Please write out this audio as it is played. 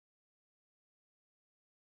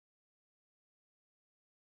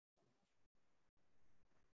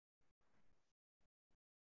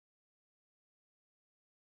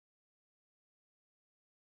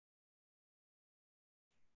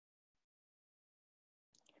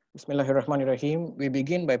Bismillahirrahmanirrahim. We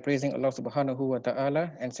begin by praising Allah subhanahu wa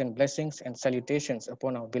ta'ala and send blessings and salutations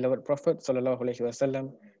upon our beloved Prophet sallallahu alaihi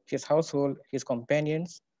wasallam, his household, his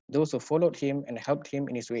companions, those who followed him and helped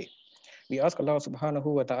him in his way. We ask Allah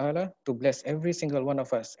subhanahu wa ta'ala to bless every single one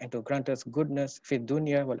of us and to grant us goodness fi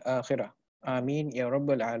dunya wal akhirah. Ameen ya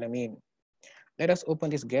rabbal alameen. Let us open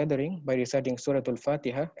this gathering by reciting Surah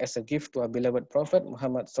Al-Fatiha as a gift to our beloved Prophet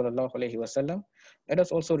Muhammad sallallahu alaihi wasallam. Let us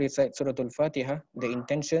also recite Surah Al-Fatiha, the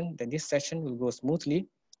intention that this session will go smoothly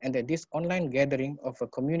and that this online gathering of a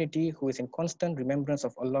community who is in constant remembrance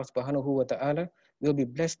of Allah subhanahu wa ta'ala will be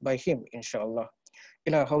blessed by him, inshallah.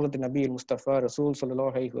 Ila hawlat Nabi al-Mustafa Rasul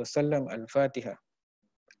sallallahu alaihi wasallam al-Fatiha.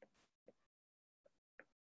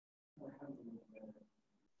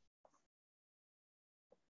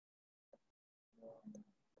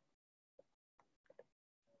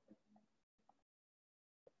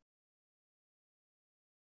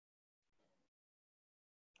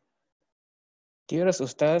 Dearest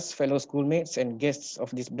Ustaz, fellow schoolmates and guests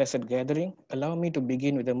of this blessed gathering, allow me to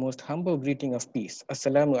begin with the most humble greeting of peace.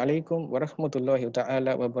 Assalamu alaikum wa rahmatullahi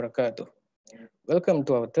ta'ala wa barakatuh. Welcome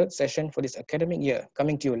to our third session for this academic year,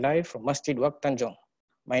 coming to you live from Masjid Waqf Tanjong.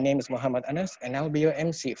 My name is Muhammad Anas and I'll be your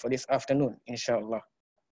MC for this afternoon, inshallah.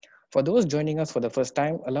 For those joining us for the first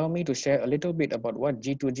time, allow me to share a little bit about what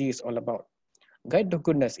G2G is all about. Guide to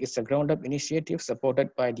Goodness is a ground-up initiative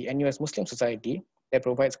supported by the NUS Muslim Society that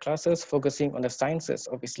provides classes focusing on the sciences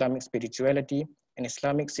of Islamic spirituality and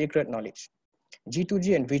Islamic sacred knowledge.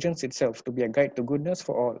 G2G envisions itself to be a guide to goodness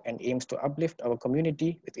for all and aims to uplift our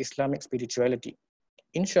community with Islamic spirituality.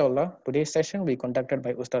 Inshallah, today's session will be conducted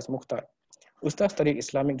by Ustaz Mukhtar. Ustaz studied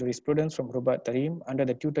Islamic jurisprudence from Rubat Tarim under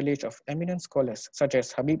the tutelage of eminent scholars such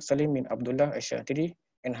as Habib Salim bin Abdullah Ash-Shatiri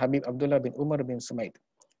and Habib Abdullah bin Umar bin Sumaid.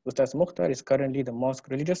 Ustaz Mukhtar is currently the Mosque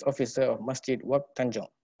Religious Officer of Masjid Waqf Tanjong.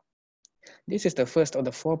 This is the first of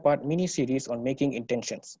the four-part mini-series on making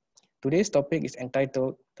intentions. Today's topic is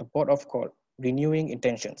entitled The Port of Call, Renewing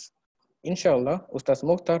Intentions. Inshallah, Ustaz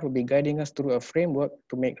Mukhtar will be guiding us through a framework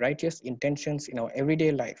to make righteous intentions in our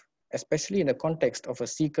everyday life, especially in the context of a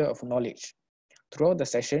seeker of knowledge. Throughout the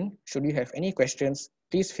session, should you have any questions,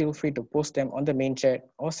 please feel free to post them on the main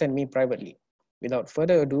chat or send me privately. Without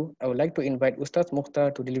further ado, I would like to invite Ustaz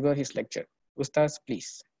Mukhtar to deliver his lecture. Ustaz,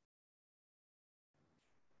 please.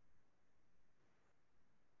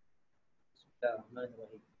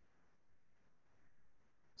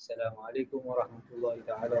 Assalamu alaikum warahmatullahi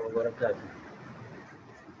ta'ala wabarakatuh.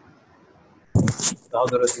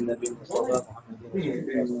 بحضرة النبي المصطفى محمد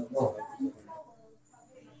رسول الله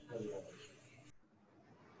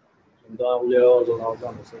دعاء لله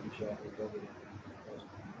العظام سيد الشيخ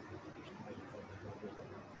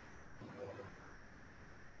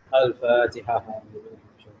الفاتحة.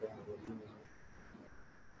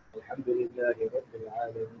 الحمد لله رب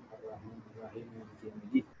العالمين الرحمن الرحيم مالك يوم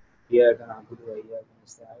الدين إياك نعبد وإياك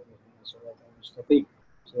نستعين اهدنا الصراط المستقيم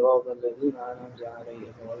صراط الذين أنعمت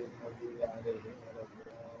عليهم غير المغضوب عليهم ولا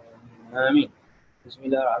الضالين آمين. بسم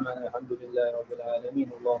الله الرحمن الرحيم الحمد لله رب العالمين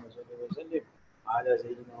اللهم صل وسلم على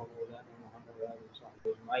سيدنا ومولانا محمد وآله وصحبه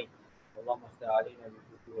أجمعين. اللهم افتح علينا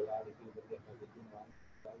بالفتح والعارفين بالرحمة بالدين وعن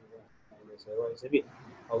إلى سواء السبيل.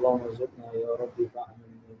 اللهم ارزقنا يا رب فهم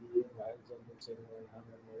النبيين وعز المرسلين والهم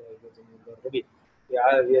الملائكة المقربين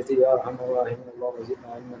بعافية يا أرحم الراحمين. اللهم زدنا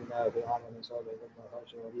علما نافعا وعملا صالحا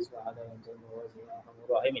وخاشعا ورزقا حلالا طيبا يا أرحم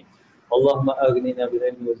الراحمين. اللهم أغننا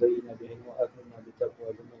بالعلم وزينا بالعلم وأكرمنا بالتقوى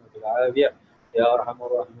وجملنا بالعافية يا أرحم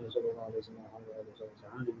الراحمين. صلى الله عليه وسلم الحمد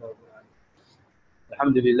لله رب العالمين.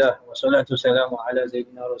 الحمد لله والصلاة والسلام على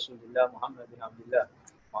سيدنا رسول الله محمد بن عبد الله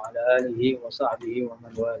وعلى آله وصحبه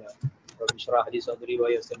ومن والاه. رب اشرح لي صدري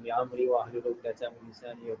ويسر لي أمري واحلل عقدة من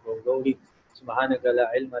لساني يفقهوا قولي. سبحانك لا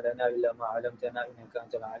علم لنا إلا ما علمتنا إنك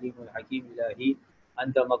أنت العليم الحكيم. إلهي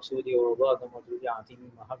أنت مقصودي ورضاك مطلوبي أعطيني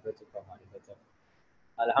محبتك ومعرفتك.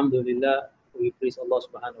 Alhamdulillah, we praise Allah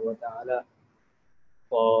subhanahu wa ta'ala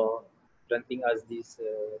for granting us this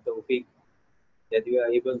tawfiq that we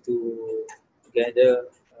are able to gather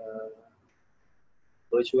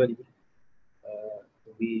virtually to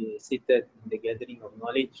be seated in the gathering of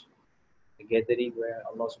knowledge, the gathering where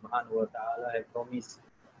Allah subhanahu wa ta'ala has promised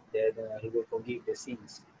that He will forgive the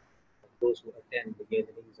sins of those who attend the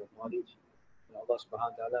gatherings of knowledge. And Allah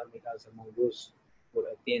subhanahu wa ta'ala make us among those who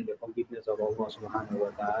attain the forgiveness of Allah subhanahu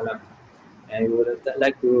wa ta'ala. And we would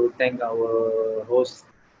like to thank our host,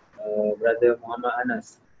 Brother Muhammad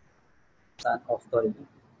Anas, son of Tori,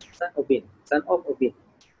 son of Bin, son of Bin,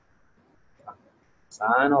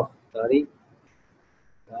 son of Tori.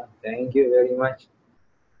 Thank you very much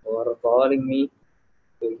for calling me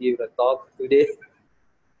to give a talk today.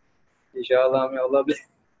 Inshallah, may Allah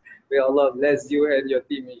May Allah bless you and your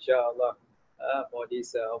team, inshallah, for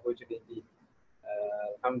this opportunity.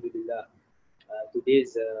 Alhamdulillah.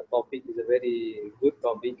 Today's topic is a very good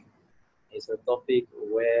topic. It's a topic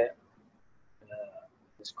where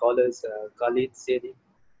the scholars call it said it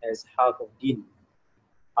as half of deen,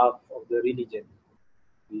 half of the religion,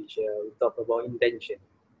 which we talk about intention.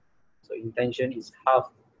 So intention is half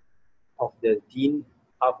of the deen,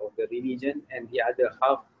 half of the religion, and the other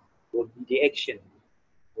half will be the action,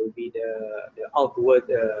 will be the outward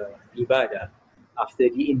ibadah after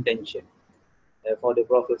the intention. Therefore, the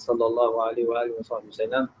Prophet sallallahu alaihi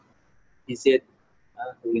wasallam, he said,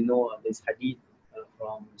 we know this hadith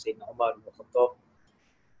from Sayyidina Umar ibn Khattab.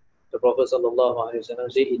 The Prophet sallallahu alaihi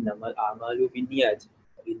wasallam said, "Innamal a'malu binniyat,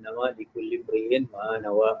 wa innama likulli imri'in ma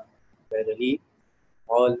nawa." Verily,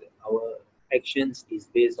 all our actions is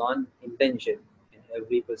based on intention, and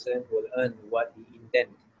every person will earn what he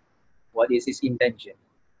intends. What is his intention?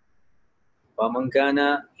 وَمَنْ كَانَ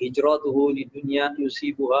هِجْرَتُهُ لِلدُّنْيَا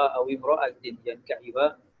يُصِيبُهَا أَوْ امْرَأَةٍ يَنكَحُهَا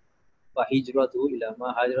فَهِجْرَتُهُ إِلَى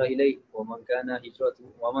مَا هَاجَرَ إِلَيْهِ وَمَنْ كَانَ هِجْرَتُهُ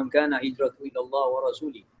إِلَى اللَّهِ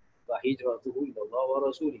وَرَسُولِهِ فَهِجْرَتُهُ إِلَى اللَّهِ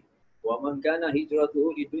وَرَسُولِهِ وَمَنْ كَانَ هِجْرَتُهُ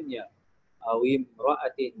لِلدُّنْيا أَوْ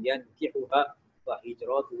امْرَأَةٍ يَنكِحُهَا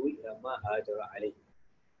فَهِجْرَتُهُ إِلَى مَا هَاجَرَ إِلَيْهِ.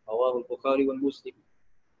 رواه البخاري ومسلم.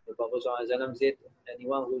 The Prophet ﷺ said,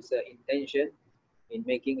 anyone whose intention in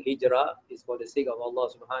making hijrah is for the sake of Allah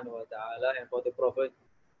subhanahu wa ta'ala and for the Prophet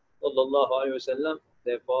sallallahu alaihi wasallam,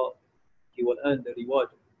 therefore he will earn the reward,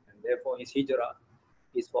 and therefore his hijrah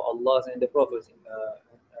is for Allah and the Prophet,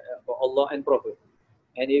 for Allah and Prophet.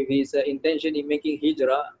 And if his intention in making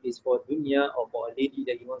hijrah is for dunya or for a lady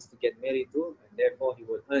that he wants to get married to, and therefore he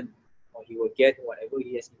will earn or he will get whatever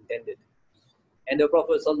he has intended. And the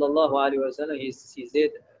Prophet sallallahu alaihi wasallam, he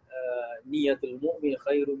said, niyatul mu'min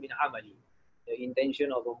khairu min amali. The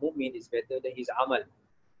intention of a mu'min is better than his amal.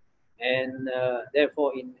 And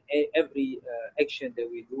therefore, in every action that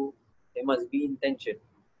we do, there must be intention.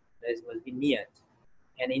 There must be niyat.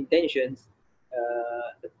 And intentions,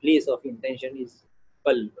 the place of intention is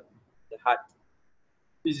qalb, the heart.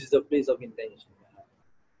 This is the place of intention.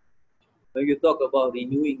 When you talk about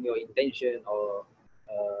renewing your intention or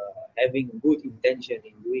having good intention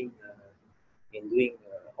in doing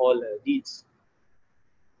all deeds,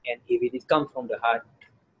 and if it comes from the heart,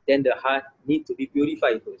 then the heart needs to be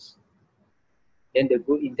purified first. Then the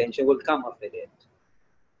good intention will come after that.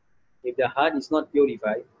 If the heart is not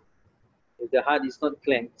purified, if the heart is not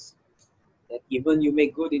cleansed, then even you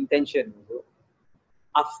make good intention,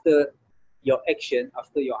 after your action,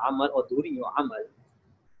 after your amal or during your amal,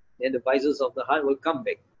 then the vices of the heart will come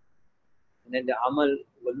back. And then the amal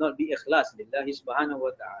will not be ikhlas lillahi subhanahu wa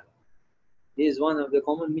ta'ala. This is one of the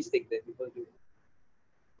common mistakes that people do.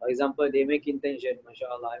 For example, they make intention,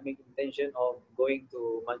 mashallah, I make intention of going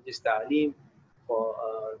to Majlis Ta'aleem for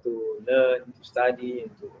to learn, to study, and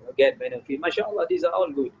to get benefit. Mashallah, these are all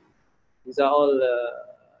good. These are all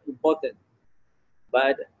important.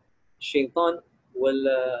 But shaitan will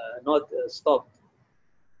not stop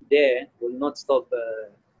there, will not stop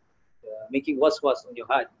making waswas on your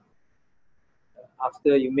heart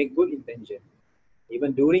after you make good intention.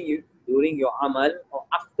 Even during your amal or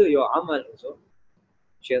after your amal also,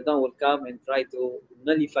 shaitan will come and try to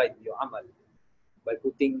nullify your amal by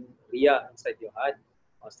putting riya inside your heart,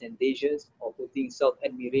 ostentations, or putting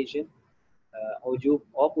self-admiration,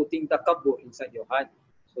 or putting takabbur inside your heart,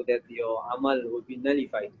 so that your amal will be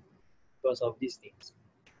nullified because of these things.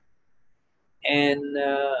 And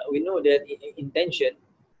we know that intention,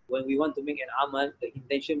 when we want to make an amal, the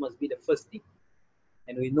intention must be the first thing.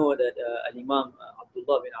 And we know that Imam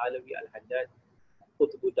Abdullah bin Alawi Al Haddad,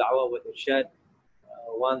 Qutb Da'wah wa Irshad,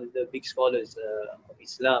 one of the big scholars of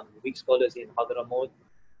Islam, big scholars in Hadramaut,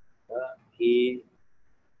 he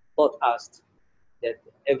taught us that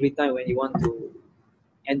every time when you want to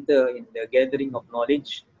enter in the gathering of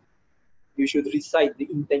knowledge, you should recite the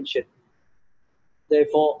intention.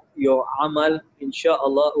 Therefore, your amal,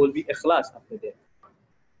 inshallah, will be ikhlas after that,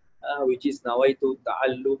 which is nawaitu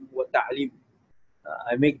ta'allum wa ta'lim.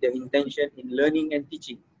 I make the intention in learning and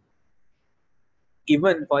teaching.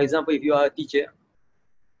 Even, for example, if you are a teacher,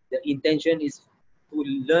 the intention is to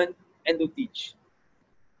learn and to teach.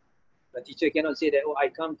 The teacher cannot say that, oh, I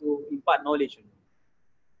come to impart knowledge.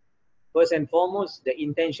 First and foremost, the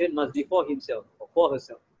intention must be for himself or for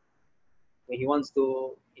herself. When he wants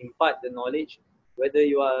to impart the knowledge, whether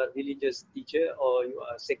you are a religious teacher or you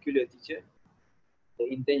are a secular teacher,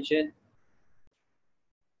 the intention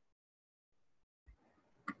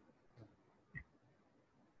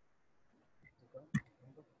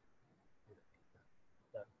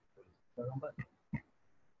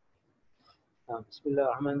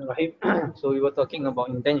Bismillah ar-Rahman ar-Rahim. So we were talking about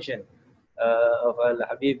intention of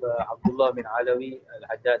Al-Habib Abdullah bin Alawi Al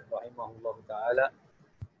Haddad rahimahullah ta'ala,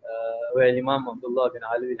 where Imam Abdullah bin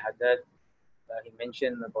Alawi Al Haddad, he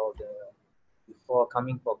mentioned about before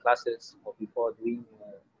coming for classes or before doing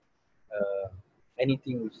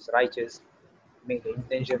anything which is righteous, make the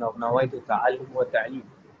intention of nawaitu ta'allum wa ta'lim.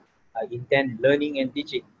 I intend learning and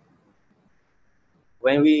teaching.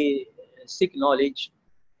 When we seek knowledge,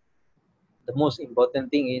 the most important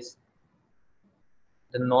thing is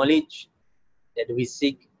the knowledge that we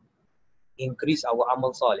seek increase our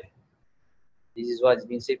amal salih. This is what has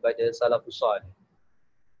been said by the Salafus Salih,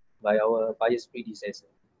 by our pious predecessor.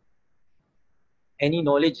 Any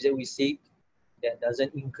knowledge that we seek that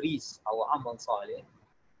doesn't increase our amal salih,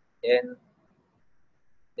 then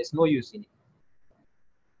there's no use in it.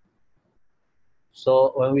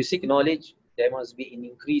 So when we seek knowledge, there must be an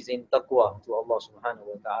increase in taqwa to Allah subhanahu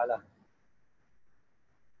wa ta'ala.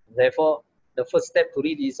 Therefore, the first step to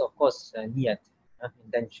read is, of course, niyat,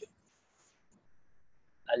 intention.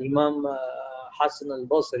 Al-Imam Hassan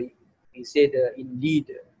al-Basri, he said,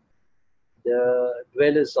 indeed, the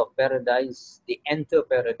dwellers of paradise, they enter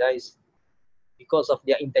paradise because of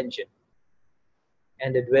their intention.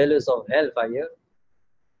 And the dwellers of hellfire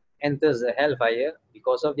enters the hellfire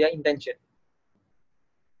because of their intention.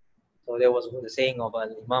 So there was the saying of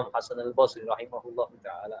Imam Hassan al-Basri, rahimahullah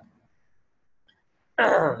ta'ala.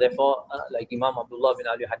 Therefore, like Imam Abdullah bin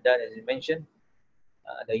Ali Haddad, as he mentioned,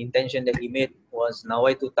 the intention that he made was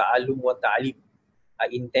nawaitu ta'allum wa ta'lim. I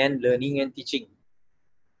intend learning and teaching.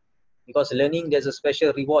 Because learning, there's a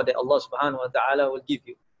special reward that Allah subhanahu wa ta'ala will give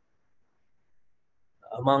you.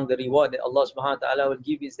 Among the reward that Allah subhanahu wa ta'ala will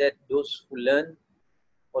give is that those who learn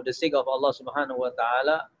for the sake of Allah subhanahu wa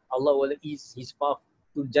ta'ala, Allah will ease his path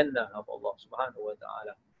to Jannah of Allah subhanahu wa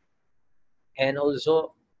ta'ala. And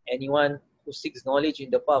also, anyone who seeks knowledge in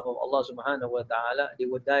the path of Allah subhanahu wa ta'ala, they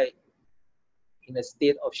will die in a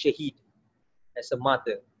state of shaheed, as a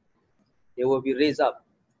martyr. They will be raised up.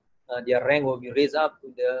 Their rank will be raised up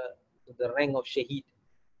to the rank of shaheed.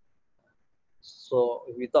 So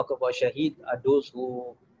if we talk about shaheed, are those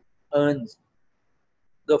who earn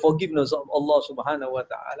the forgiveness of Allah subhanahu wa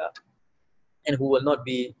ta'ala and who will not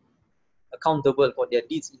be accountable for their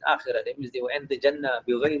deeds in akhirah. That means they will enter Jannah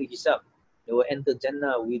bighayri hisab. They will enter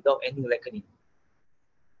Jannah without any reckoning.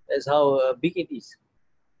 That's how big it is.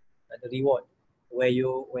 The reward, when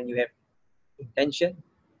you have intention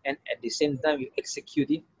and at the same time you execute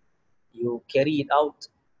it, you carry it out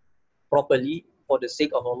properly for the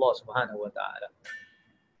sake of Allah subhanahu wa ta'ala.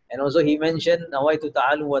 And also he mentioned nawaitu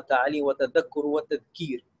ta'allum wa ta'ali wa tadhakkur wa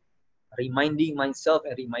tadhkir, reminding myself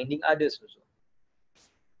and reminding others also.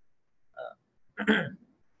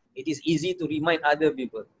 It is easy to remind other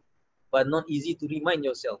people, but not easy to remind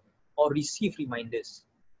yourself or receive reminders.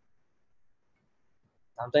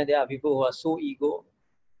 Sometimes there are people who are so ego,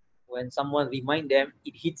 when someone reminds them,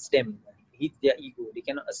 it hits them, it hits their ego. They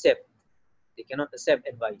cannot accept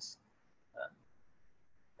advice.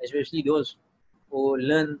 Especially those who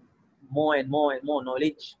learn more and more and more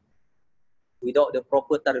knowledge without the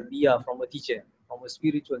proper tarbiyah from a teacher, from a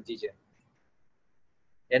spiritual teacher.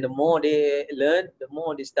 And the more they learn, the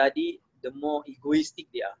more they study, the more egoistic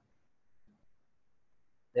they are.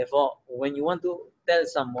 Therefore, when you want to tell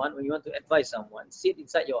someone, when you want to advise someone, sit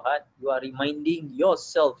inside your heart, you are reminding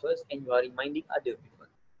yourself first and you are reminding other people.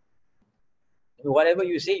 And whatever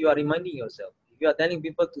you say, you are reminding yourself. If you are telling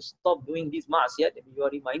people to stop doing this ma'asiyat, you are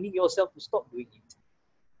reminding yourself to stop doing it.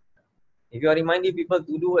 If you are reminding people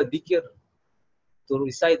to do a dhikr, to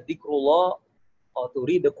recite dhikrullah, or to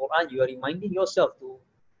read the Quran, you are reminding yourself to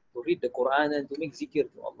read the Quran and to make zikr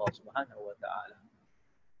to Allah subhanahu wa ta'ala.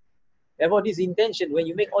 Therefore, this intention, when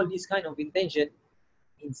you make all this kind of intention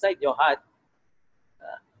inside your heart,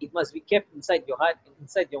 it must be kept inside your heart and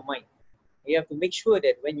inside your mind. You have to make sure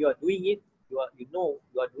that when you are doing it, you know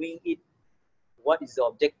you are doing it, what is the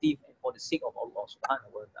objective and for the sake of Allah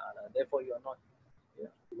subhanahu wa ta'ala. Therefore, you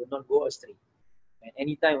will not go astray. And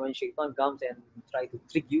anytime when shaitan comes and try to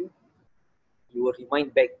trick you, you will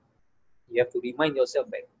remind back. You have to remind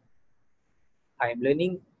yourself back. I am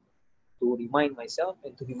learning to remind myself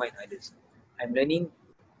and to remind others. I'm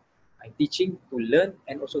teaching to learn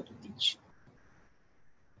and also to teach.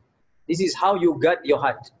 This is how you guard your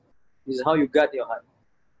heart. This is how you guard your heart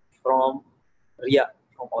from riya,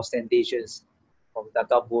 from ostentations, from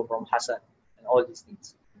takabbur, from hasad, and all these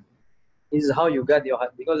things. This is how you guard your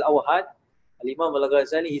heart. Because our heart, Imam Al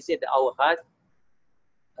Haddad, he said that our heart,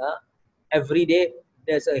 every day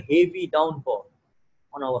there's a heavy downpour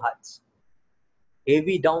on our hearts.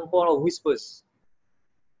 Heavy downpour of whispers.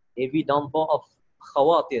 Heavy downpour of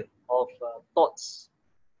khawatir, of thoughts.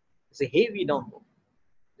 It's a heavy number.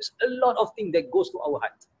 There's a lot of things that goes to our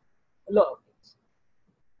heart. A lot of things.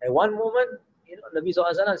 At one moment, Nabi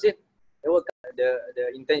SAW said, there were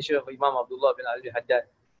the intention of Imam Abdullah bin Al Haddad.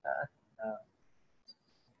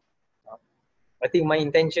 I think my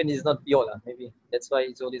intention is not pure, maybe. That's why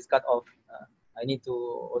it's always cut off. I need to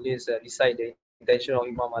always recite the intention of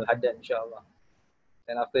Imam Al Haddad, inshallah.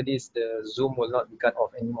 And after this, the Zoom will not be cut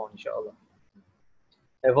off anymore, inshallah.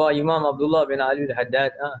 Therefore, Imam Abdullah bin Ali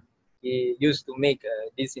al-Haddad, he used to make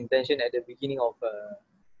this intention at the beginning of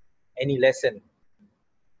any lesson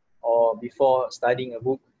or before studying a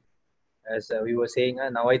book. As we were saying,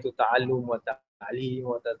 nawaitu ta'allum wa ta'lim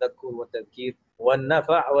wa tadhakkur wa tadhkir wa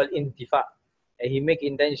nafa' wal intifa'. And he make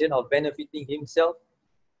intention of benefiting himself,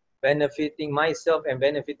 benefiting myself, and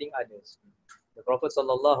benefiting others. The Prophet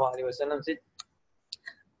sallallahu alaihi wasallam said,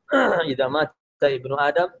 "Idza mata ibnu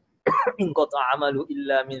Adam, inqata amalu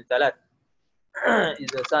illa min thalath." Is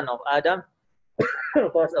the son of Adam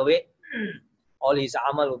pass away, all his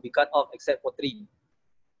amal will be cut off except for three.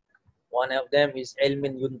 One of them is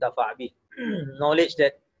ilmin yuntafa' bih, knowledge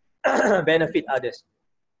that benefit others.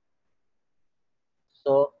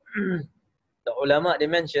 So the ulama, they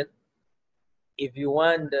mentioned, if you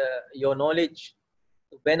want your knowledge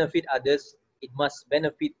to benefit others, it must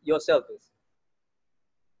benefit yourself first.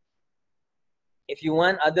 If you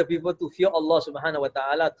want other people to fear Allah subhanahu wa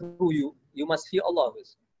ta'ala through you, you must fear Allah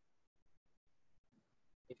first.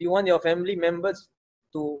 If you want your family members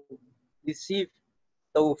to receive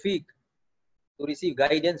tawfiq, to receive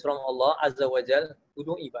guidance from Allah Azza wa Jal, to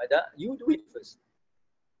do ibadah, you do it first.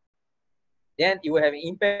 Then it will have an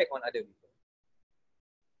impact on other people.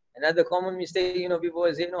 Another common mistake, people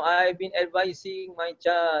will say, I've been advising my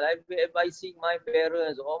child, I've been advising my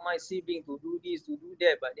parents or my sibling to do this, to do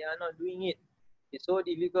that, but they are not doing it. It's so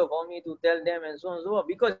difficult for me to tell them and so on and so on,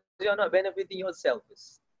 because you're not benefiting yourself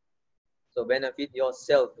first. So benefit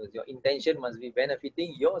yourself first. Your intention must be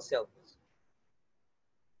benefiting yourself first.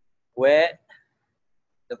 Where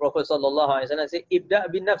the Prophet sallallahu alaihi wasallam said,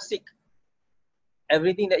 "Ibda bin nafsik."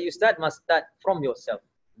 Everything that you start must start from yourself.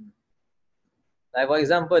 Like for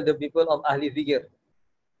example, the people of Ahli Dhikr,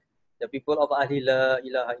 the people of Ahli La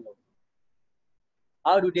ilaha illallah.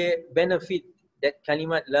 How do they benefit that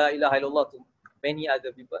kalimat La ilaha illallah to many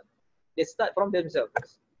other people? They start from themselves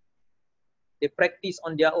first. They practice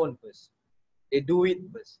on their own first. They do it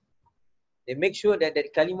first. They make sure that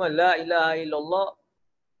that kalimat La ilaha illallah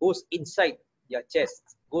goes inside their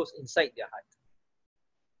chest, goes inside their heart.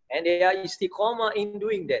 And they are istiqamah in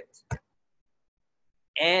doing that.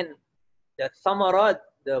 And the thamarat,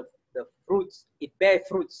 the fruits, it bears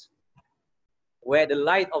fruits, where the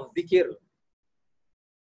light of dhikr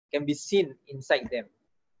can be seen inside them,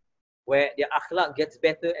 where their akhlaq gets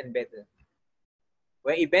better and better,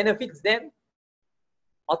 where it benefits them,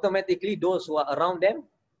 automatically those who are around them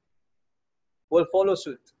will follow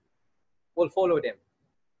suit, will follow them,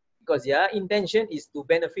 because their intention is to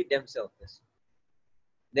benefit themselves.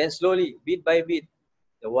 Then slowly, bit by bit,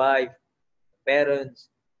 the wife, the parents,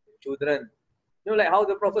 the children, like how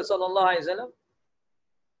the Prophet ﷺ,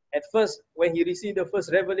 at first, when he received the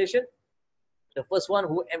first revelation, the first one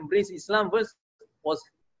who embraced Islam first was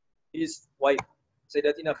his wife,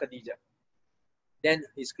 Sayyidatina Khadijah. Then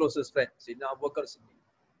his closest friend, Sayyidina Abu Bakr Siddiq.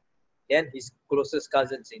 Then his closest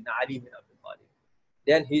cousin, Sayyidina Ali bin Abi Talib.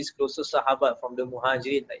 Then his closest Sahaba from the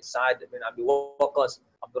Muhajirin, like Sa'ad bin Abi Waqqas,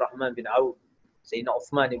 Abdurrahman bin Awf, Sayyidina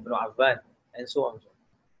Uthman ibn Affan, and so on.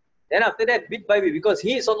 Then after that, bit by bit, because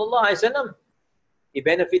he, sallallahu alaihi wasallam, he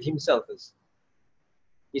benefit himself first.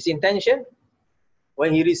 His intention,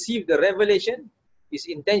 when he received the revelation, his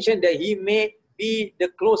intention that he may be the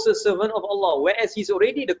closest servant of Allah, whereas he's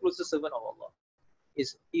already the closest servant of Allah.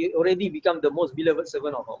 He already become the most beloved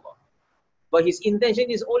servant of Allah. But his intention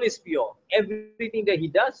is always pure. Everything that he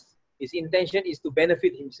does, his intention is to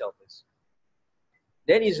benefit himself first.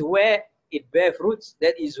 That is where it bears fruits.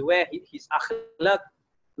 That is where his akhlaq,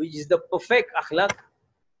 which is the perfect akhlaq,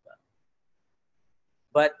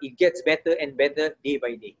 but it gets better and better day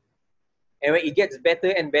by day. And when it gets better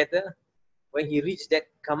and better, when he reaches that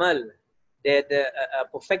kamal, that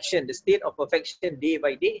perfection, the state of perfection day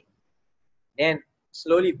by day, then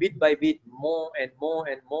slowly, bit by bit, more and more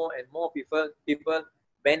and more and more people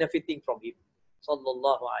benefiting from him.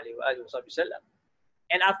 Sallallahu alaihi wasallam.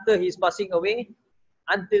 And after his passing away,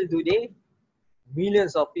 until today,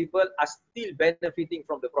 millions of people are still benefiting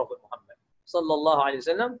from the Prophet Muhammad. Sallallahu alaihi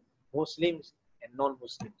wasallam, Muslims and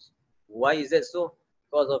non-Muslims. Why is that so?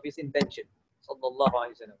 Because of his intention. Sallallahu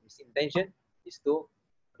alaihi wasallam. His intention is to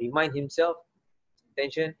remind himself. His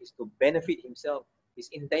intention is to benefit himself. His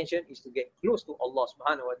intention is to get close to Allah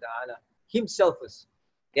subhanahu wa ta'ala himself first.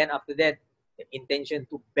 Then after that, the intention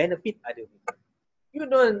to benefit other people. You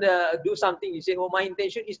don't do something, you say, oh, my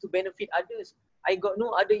intention is to benefit others. I got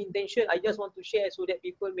no other intention. I just want to share so that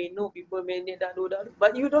people may know, people may know that.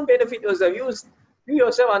 But you don't benefit yourself. You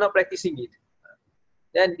yourself are not practicing it.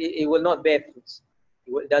 Then it will not bear fruits.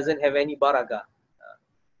 It doesn't have any barakah.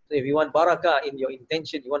 So if you want barakah in your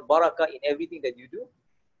intention, you want barakah in everything that you do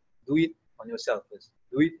it on yourself first.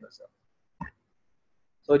 Do it yourself.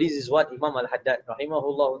 So this is what Imam Al Haddad,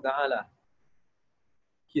 rahimahullah ta'ala,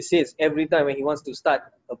 he says every time when he wants to start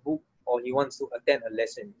a book or he wants to attend a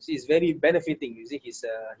lesson. You see, it's very benefiting. You see his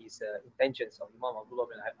intentions of Imam Abdullah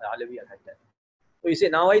bin Alawi Al Haddad. So he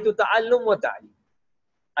said, Nawaitu ta'allum wa ta'lim.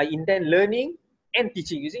 I intend learning and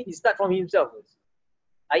teaching. You see, he starts from himself first.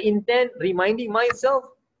 I intend reminding myself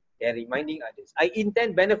and reminding others. I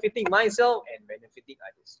intend benefiting myself and benefiting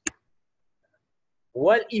others.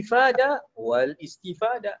 Wal ifada wal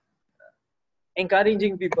istifada.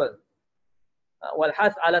 Encouraging people. Wal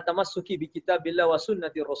hath ala tamassuki bi kitabillah wa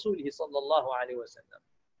sunnati rasulih sallallahu alaihi wasallam.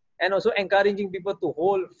 And also encouraging people to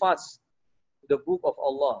hold fast the book of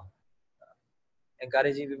Allah.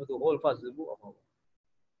 Encouraging people to hold fast the book of Allah.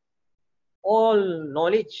 All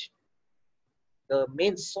knowledge, the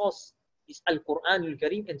main source is Al-Quran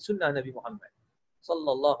Al-Karim and Sunnah Nabi Muhammad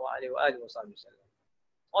sallallahu alaihi wasallam.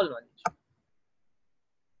 All knowledge.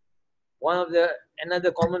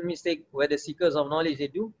 Another common mistake where the seekers of knowledge they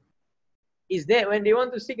do is that when they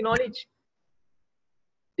want to seek knowledge,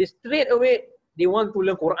 they straight away they want to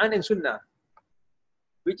learn Quran and Sunnah,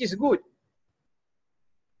 which is good.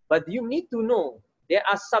 But you need to know there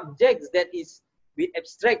are subjects that is we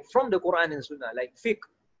abstract from the Quran and Sunnah, like fiqh.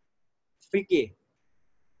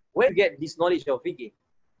 Where you get this knowledge of fiqh?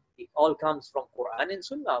 It all comes from Quran and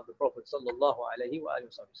Sunnah of the Prophet sallallahu alaihi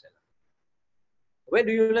wasallam. Where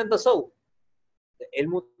do you learn tasawwuf? The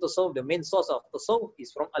ilmu tasawwuf, the main source of tasawwuf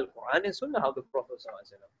is from Al-Quran and Sunnah of the Prophet sallallahu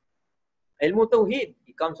alaihi wasallam. Ilmu tawheed,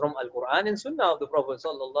 it comes from Al-Quran and Sunnah of the Prophet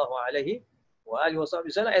sallallahu alaihi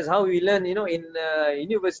wasallam. As how we learn, in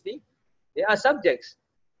university, there are subjects.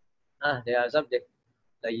 There are subjects.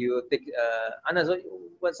 Like you take, Anas,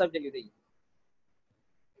 what subject you take?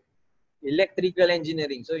 Electrical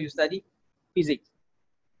engineering. So you study physics.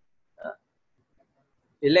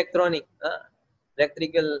 Electronic.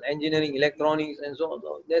 Electrical engineering, electronics, and so on.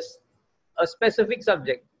 So there's a specific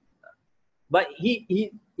subject. But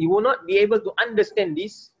he will not be able to understand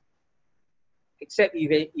this except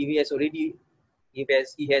if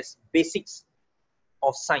he has basics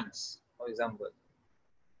of science, for example.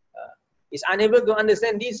 He's unable to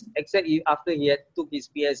understand this except after he had took his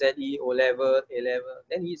PSLE, O-level, A-level,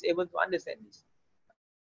 then he is able to understand this.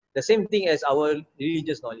 The same thing as our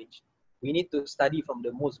religious knowledge. We need to study from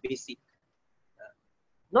the most basic.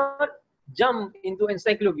 Not jump into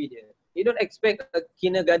encyclopedia. You don't expect a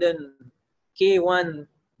kindergarten K1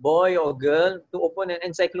 boy or girl to open an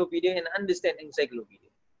encyclopedia and understand encyclopedia.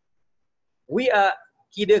 We are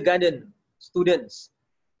kindergarten students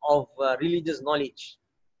of religious knowledge.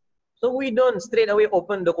 So we don't straight away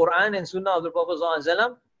open the Quran and Sunnah of the Prophet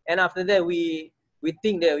ﷺ, and after that we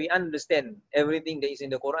think that we understand everything that is in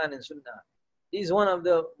the Quran and Sunnah. This is one of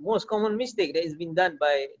the most common mistakes that has been done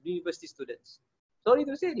by university students. Sorry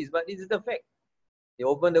to say this, but this is the fact. They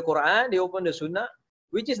open the Quran, they open the Sunnah,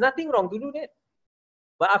 which is nothing wrong to do that.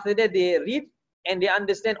 But after that they read and they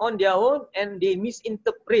understand on their own and they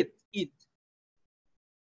misinterpret it.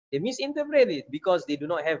 They misinterpret it because they do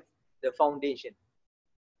not have the foundation.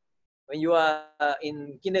 When you are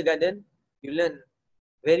in kindergarten, you learn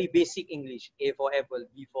very basic English. A for apple,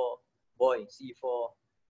 B for boy, C for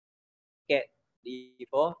cat, D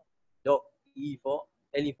for dog, E for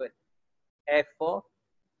elephant, F for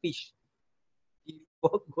fish, G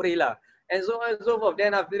for gorilla, and so on and so forth.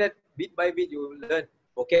 Then after that, bit by bit, you learn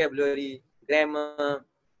vocabulary, grammar,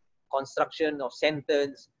 construction of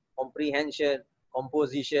sentence, comprehension,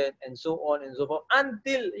 composition, and so on and so forth.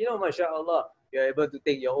 Until, mashallah, you are able to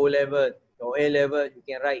take your O-level, your A-level, you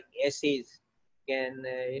can write essays, you can,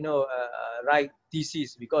 write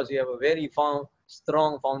thesis because you have a very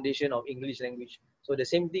strong foundation of English language. So the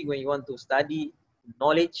same thing when you want to study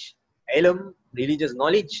knowledge, ilm, religious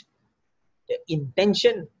knowledge, the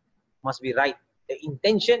intention must be right. The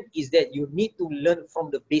intention is that you need to learn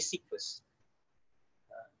from the basic first.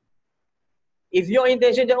 If your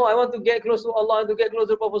intention is, I want to get close to Allah, I want to get close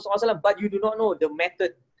to the Prophet ﷺ, but you do not know the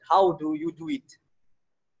method, how do you do it?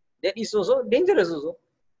 That is also dangerous also.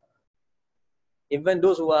 Even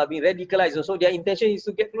those who are being radicalized also, their intention is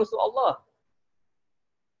to get close to Allah.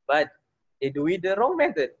 But they do it the wrong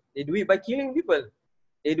method. They do it by killing people.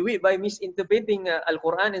 They do it by misinterpreting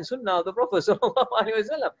Al-Quran and Sunnah of the Prophet sallallahu alaihi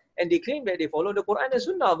wasallam, and they claim that they follow the Quran and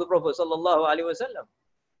Sunnah of the Prophet sallallahu alaihi wasallam.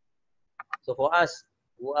 So for us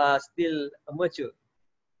who are still amateur,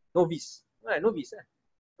 novice, novice,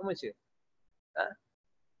 amateur,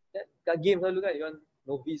 kat game selalu kan, you want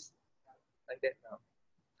novice like that now.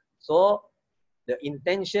 So the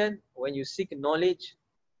intention when you seek knowledge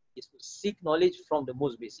is to seek knowledge from the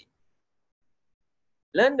most basic.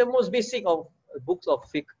 Learn the most basic of books of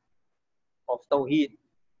fiqh, of tawheed,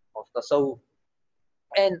 of tasawwuf.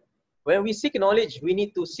 And when we seek knowledge, we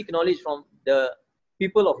need to seek knowledge from the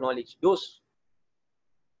people of knowledge, those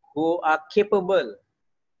who are capable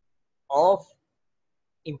of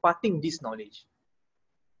imparting this knowledge.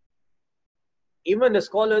 Even the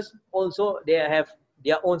scholars also, they have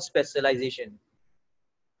their own specialization.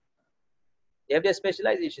 They have their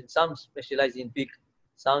specialization. Some specialize in fiqh,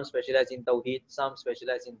 some specialize in tawheed, some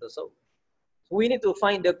specialize in tasawwuf. So we need to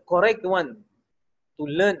find the correct one to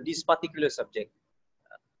learn this particular subject.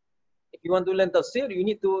 If you want to learn tafsir, you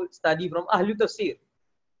need to study from Ahli Tafsir.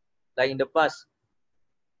 Like in the past,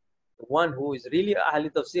 the one who is really Ahli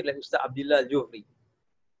Tafsir, like Ustaz Abdullah Al-Juhri.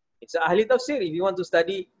 It's Ahli Tafsir. If you want to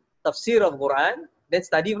study tafsir of Quran, then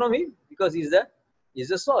study from him, because he's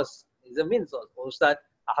the source, he's the main source. Ustaz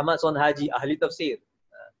Ahmad Son Haji, Ahli Tafsir.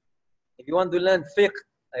 If you want to learn fiqh,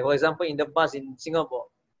 like for example in the past in Singapore,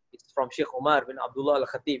 it's from Sheikh Umar bin Abdullah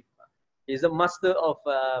Al-Khatib. He's the master of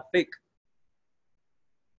fiqh.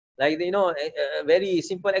 Like, you know, a very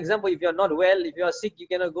simple example, if you're not well, if you are sick, you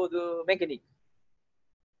cannot go to mechanic.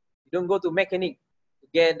 You don't go to mechanic to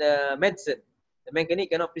get medicine. The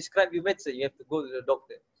mechanic cannot prescribe you medicine, you have to go to the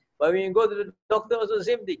doctor. But when you go to the doctor, also the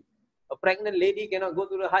same thing. A pregnant lady cannot go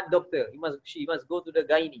to the heart doctor. She must go to the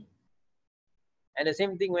gynae. And the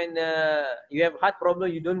same thing when you have heart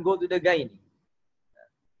problem, you don't go to the gynae.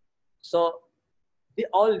 So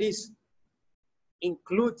all this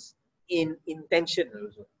includes in intention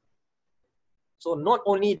also. So not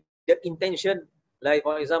only the intention, like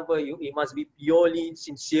for example, it must be purely,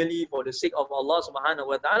 sincerely for the sake of Allah subhanahu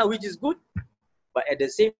wa ta'ala, which is good. But at the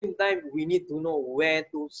same time, we need to know where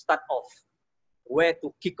to start off, where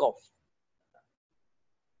to kick off,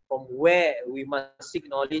 from where we must seek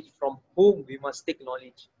knowledge, from whom we must take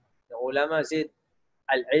knowledge. The ulama said,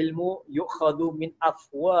 Al-ilmu yukhadu min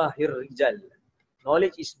afwahir rijal.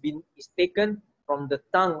 Knowledge is taken from the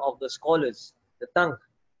tongue of the scholars, the tongue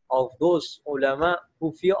of those ulama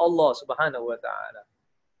who fear Allah subhanahu wa ta'ala,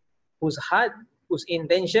 whose heart, whose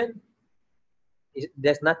intention,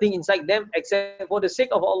 there's nothing inside them except for the sake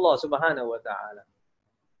of Allah subhanahu wa ta'ala.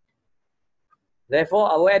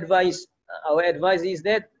 Therefore, our advice is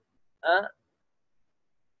that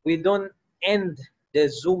we don't end the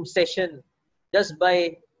Zoom session just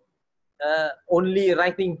by only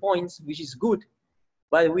writing points, which is good,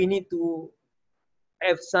 but we need to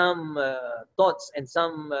have some thoughts and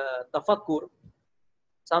some tafakkur,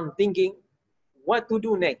 some thinking, what to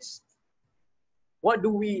do next? What do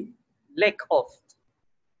we lack of?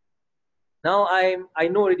 Now I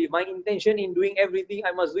know already my intention in doing everything,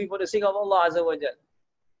 I must do it for the sake of Allah Azza wa Jal.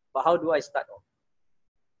 But how do I start off?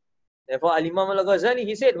 Therefore, Imam Al Ghazali,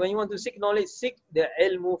 he said, when you want to seek knowledge, seek the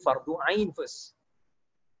ilmu fardu ain first.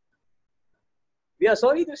 We are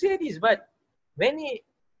sorry to say this, but many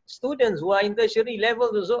students who are in tertiary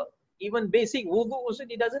levels also, even basic wudu also,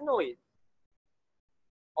 he doesn't know it.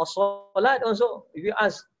 Or salat also, if you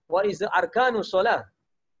ask, what is the arkanu salat?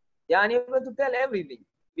 They are unable to tell everything,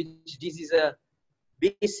 which this is a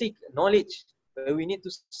basic knowledge where we need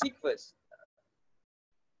to seek first.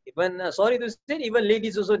 Even, sorry to say, even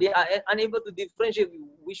ladies also, they are unable to differentiate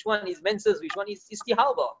which one is menses, which one is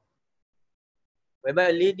istihaba. Whereby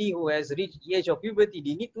a lady who has reached the age of puberty,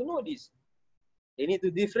 they need to know this. They need to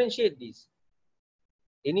differentiate this.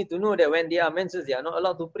 They need to know that when they are menses, they are not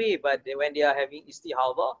allowed to pray, but when they are having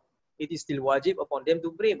istihaba, it is still wajib upon them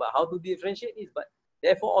to pray. But how to differentiate this? But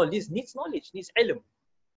therefore, all this needs knowledge, needs ilm.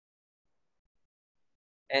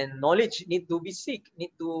 And knowledge need to be seek,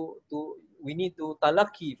 we need to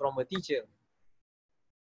talaki from a teacher.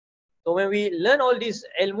 So when we learn all this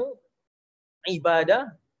ilmu, ibadah,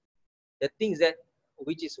 the things that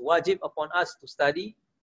which is wajib upon us to study,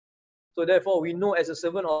 so therefore we know as a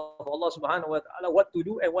servant of Allah subhanahu wa ta'ala what to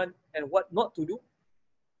do and what not to do,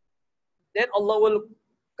 then Allah will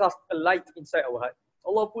cast a light inside our heart.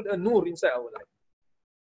 Allah put a nur inside our life.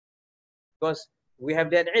 Because we have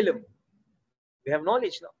that ilm. We have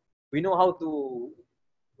knowledge now. We know how to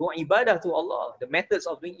do ibadah to Allah, the methods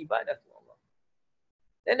of doing ibadah to Allah.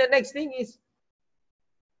 Then the next thing is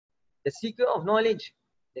the seeker of knowledge,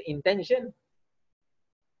 the intention.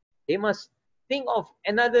 They must think of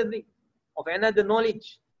another thing, of another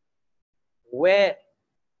knowledge, where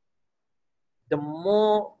the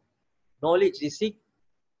more knowledge they seek,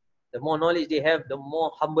 the more knowledge they have, the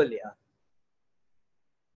more humble they are,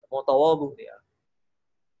 the more tawadhu they are.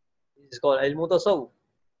 This is called ilmu tasawwuf.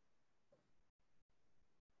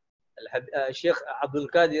 Sheikh Abdul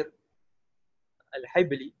Qadir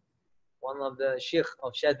Al-Hibli, one of the Sheikh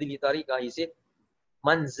of Shadili Tariqah, he said,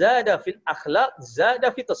 Man zada fil akhlaq,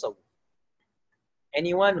 zada fi tasawwuf.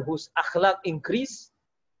 Anyone whose akhlaq increase,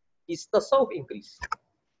 his tasawwuf increase.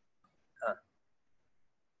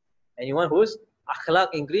 Anyone whose akhlaq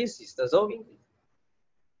increase, his tasawwuf increase.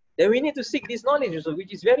 Then we need to seek this knowledge also,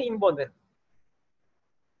 which is very important.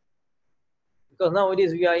 Because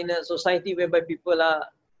nowadays we are in a society whereby people are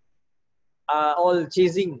all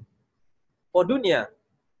chasing for dunya,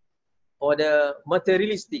 for the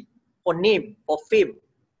materialistic, for name, for fame.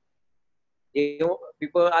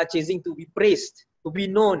 People are chasing to be praised, to be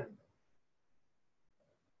known.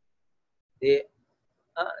 They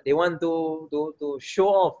want to show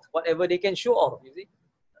off whatever they can show off. You see,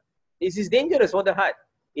 this is dangerous for the heart.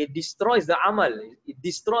 It destroys the amal. It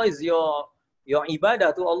destroys your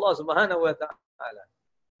ibadah to Allah Subhanahu wa Taala.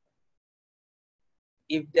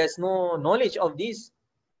 If there's no knowledge of this,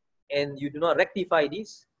 and you do not rectify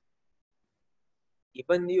this,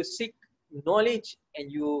 even you seek knowledge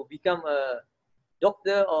and you become a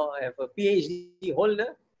doctor or have a PhD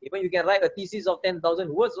holder, even you can write a thesis of 10,000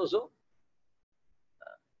 words also,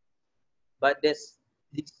 but there's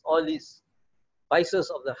all these vices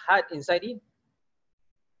of the heart inside it,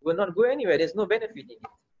 will not go anywhere. There's no benefit in it.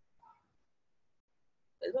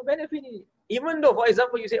 There's no benefit in it. Even though, for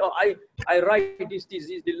example, you say, oh, I write this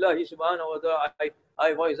thesis, Lillahi subhanahu wa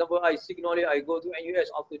ta'ala, for example, I seek knowledge, I go to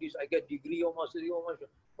NUS, after this I get degree or master degree or master.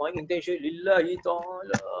 My intention, Lillahi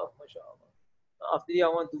ta'ala, mashallah. After this I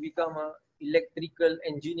want to become an electrical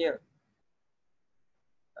engineer.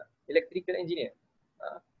 Electrical engineer.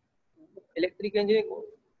 Electrical engineer,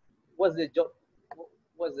 what's the job?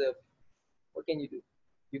 What can you do?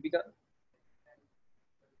 You become?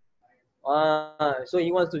 So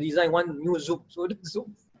he wants to design one new Zoom. So the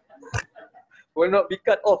Zoom will not be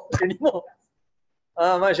cut off anymore.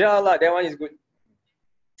 MashaAllah, that one is good.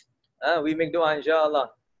 We make dua, insyaAllah.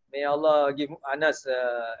 May Allah give Anas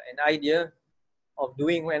an idea of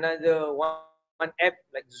doing another one app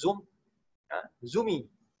like Zoom. Zoomy.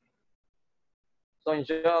 So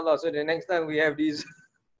insyaAllah, so the next time we have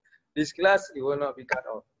this class, it will not be cut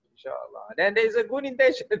off. InsyaAllah. Then there is a good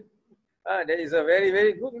intention. There is a very,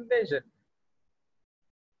 very good intention.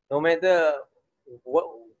 No matter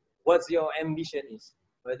what's your ambition is,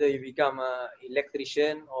 whether you become an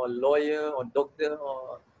electrician or lawyer or doctor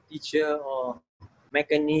or teacher or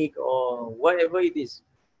mechanic or whatever it is,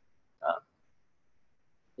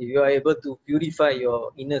 if you are able to purify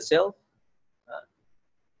your inner self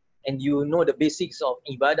and you know the basics of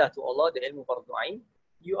ibadah to Allah, the ilmu fardu ain,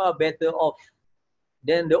 you are better off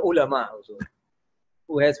than the ulama also,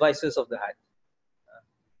 who has vices of the heart.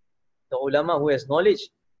 The ulama who has knowledge,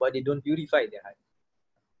 but they don't purify their heart.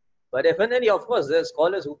 But definitely, of course, the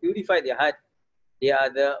scholars who purify their heart, they are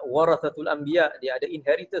the warathatul anbiya, they are the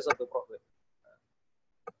inheritors of the Prophet.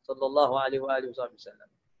 Sallallahu alaihi wasallam.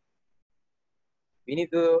 We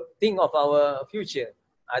need to think of our future,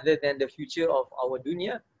 other than the future of our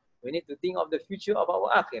dunya. We need to think of the future of our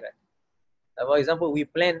akhirat. For example, we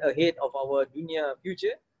plan ahead of our dunya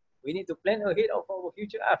future. We need to plan ahead of our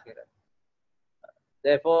future akhirat.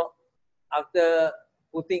 Therefore, after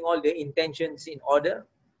putting all the intentions in order,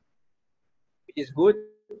 which is good,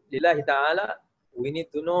 lillahi ta'ala, we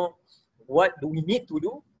need to know what do we need to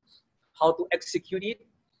do, how to execute it,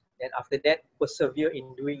 and after that, persevere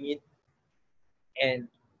in doing it, and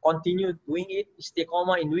continue doing it,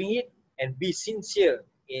 istiqamah in doing it, and be sincere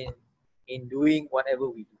in doing whatever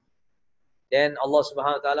we do. Then Allah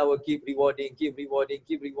subhanahu wa ta'ala will keep rewarding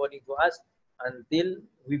to us until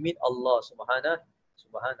we meet Allah subhanahu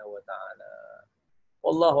wa ta'ala.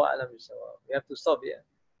 Wallahu a'lam bisawab. We have to stop here.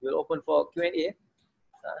 We'll open for Q&A.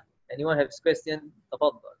 Anyone has question?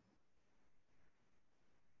 Tafaddal.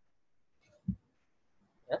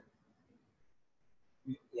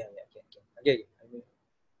 Yeah, okay.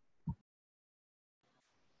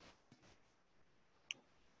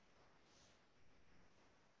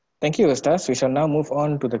 Thank you, Ustaz. We shall now move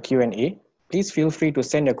on to the Q&A. Please feel free to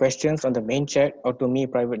send your questions on the main chat or to me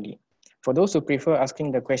privately. For those who prefer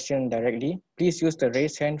asking the question directly, please use the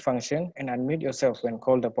raise hand function and unmute yourself when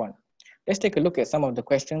called upon. Let's take a look at some of the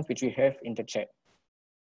questions which we have in the chat.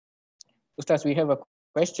 Ustaz, we have a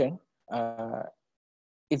question.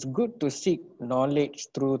 It's good to seek knowledge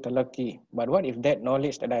through talaqi, but what if that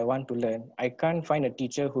knowledge that I want to learn, I can't find a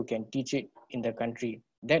teacher who can teach it in the country?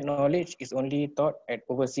 That knowledge is only taught at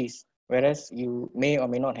overseas, whereas you may or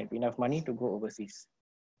may not have enough money to go overseas.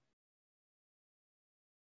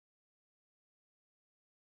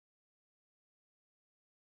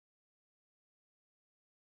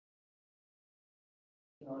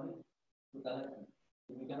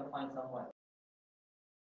 We cannot find someone.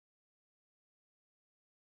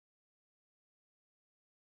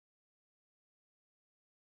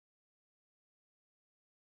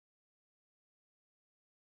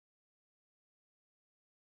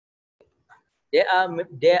 There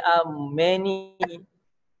are many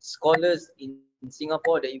scholars in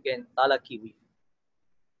Singapore that you can talaki with.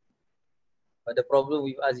 But the problem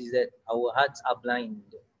with us is that our hearts are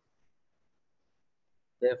blind.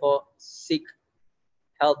 Therefore, seek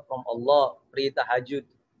help from Allah, pray tahajjud,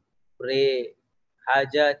 pray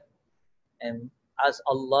hajat, and ask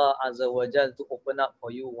Allah Azza wa Jal to open up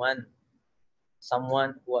for you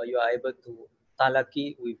someone who you are able to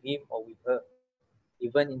talaki with him or with her.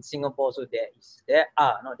 Even in Singapore, so there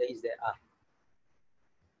are.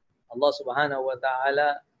 Allah subhanahu wa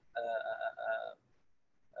ta'ala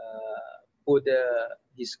put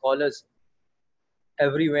his scholars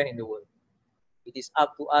everywhere in the world. It is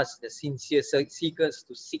up to us, the sincere seekers,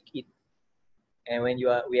 to seek it. And when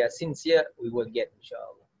we are sincere, we will get,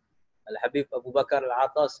 inshallah. Al-Habib Abu Bakr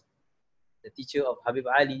Al-Atas, the teacher of Habib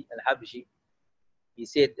Ali Al-Habshi, he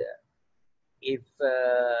said, if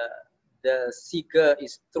the seeker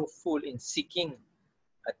is truthful in seeking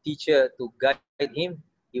a teacher to guide him,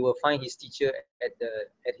 he will find his teacher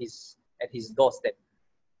at his doorstep,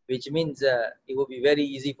 which means it will be very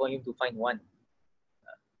easy for him to find one.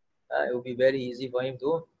 It will be very easy for him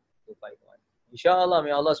to find one. Inshallah,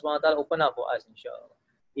 may Allah subhanahu wa ta'ala open up for us, inshallah.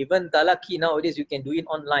 Even talaki nowadays, you can do it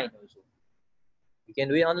online also. You can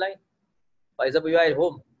do it online. For example, you are at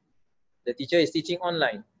home, the teacher is teaching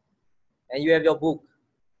online, and you have your book,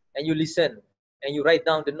 and you listen, and you write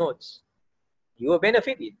down the notes. You will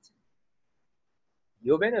benefit it.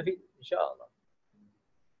 You will benefit, inshallah.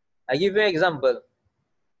 I give you an example.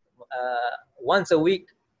 Once a week,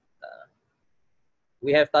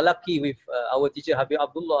 we have talaki with our teacher Habib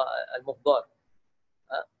Abdullah Al-Muqdar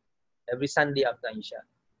every Sunday after Isha.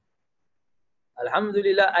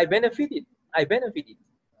 Alhamdulillah, I benefited.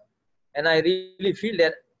 And I really feel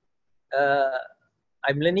that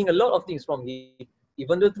I'm learning a lot of things from him,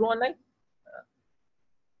 even though through online.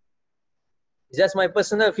 It's just my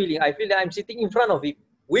personal feeling. I feel that I'm sitting in front of him,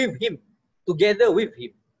 with him, together with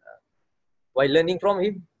him, while learning from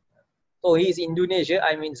him. So he's in Indonesia,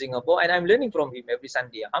 I'm in Singapore, and I'm learning from him every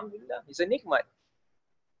Sunday. Alhamdulillah, it's a nikmat.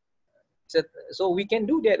 So we can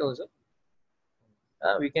do that also.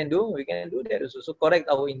 We can do that also. So correct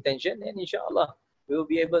our intention, and inshallah, we will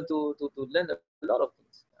be able to learn a lot of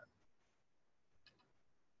things.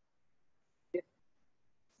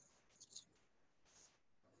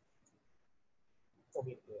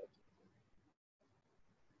 Okay.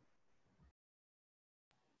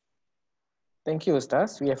 Thank you,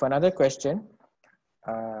 Ustaz. We have another question.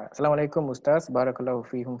 Assalamualaikum, Ustaz. Barakallahu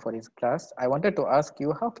fihum for this class. I wanted to ask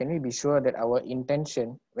you, how can we be sure that our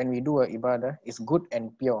intention when we do a ibadah is good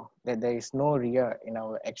and pure, that there is no riya in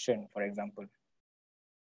our action, for example?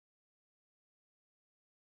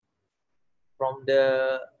 From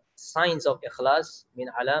the signs of ikhlas, min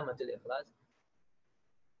alamatul ikhlas,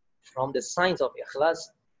 from the signs of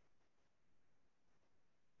ikhlas,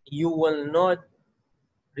 you will not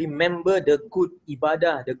remember the good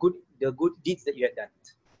ibadah, the good deeds that you had done.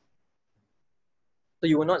 So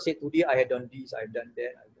you will not say, today I have done this, I have done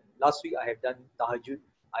that. Last week I have done tahajjud,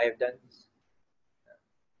 I have done this.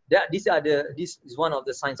 This is one of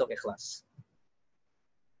the signs of ikhlas.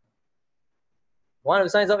 One of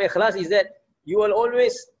the signs of ikhlas is that you will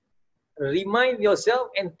always remind yourself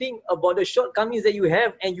and think about the shortcomings that you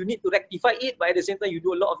have, and you need to rectify it, but at the same time you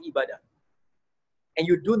do a lot of ibadah. And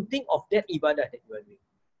you don't think of that ibadah that you are doing.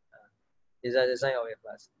 These are the sign of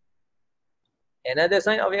ikhlas. Another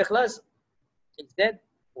sign of ikhlas is that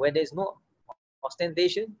when there is no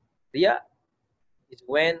ostentation, riya, is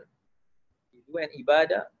when you do an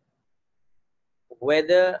ibadah,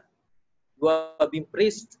 whether you are being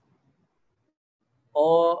praised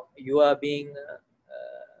or you are being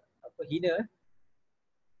hina.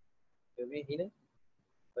 You are being hina.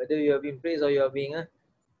 Whether you are being praised or you are being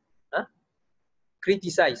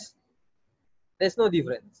criticized, there's no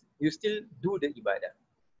difference. You still do the ibadah.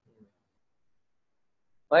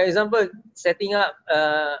 For example, setting up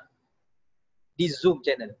this Zoom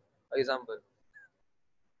channel, for example.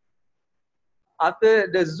 After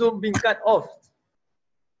the Zoom being cut off,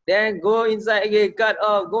 Then go inside again, cut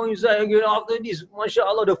off, go inside again. After this,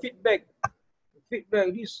 mashallah, the feedback,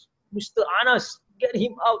 this Mr. Anas, get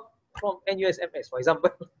him out from NUSMS, for example.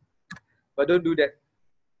 But don't do that.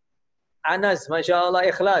 Anas, mashallah,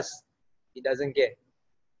 ikhlas. He doesn't care.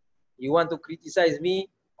 You want to criticize me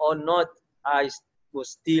or not, I will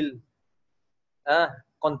still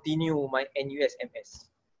continue my NUSMS.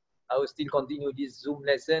 I will still continue this Zoom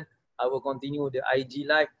lesson. I will continue the IG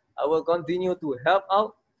live. I will continue to help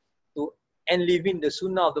out to and live in the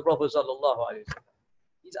sunnah of the Prophet sallallahu alaihi wasallam.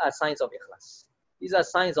 These are signs of ikhlas. These are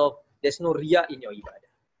signs of there's no riya in your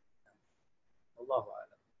ibadah. Allahu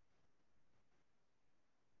a'lam.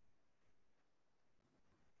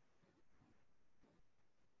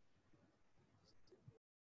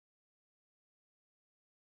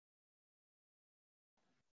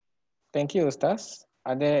 Thank you, Ustaz.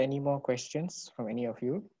 Are there any more questions from any of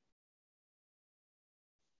you?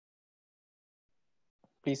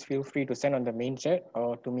 Please feel free to send on the main chat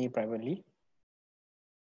or to me privately.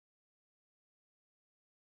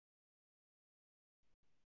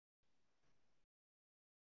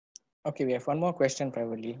 Okay, we have one more question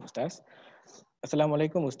privately, Ustaz.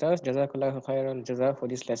 Assalamualaikum, Ustaz. Jazakallahu khairal jaza for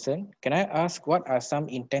this lesson. Can I ask what are some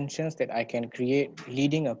intentions that I can create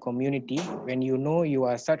leading a community when you know you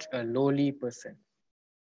are such a lowly person?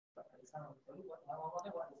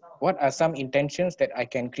 What are some intentions that I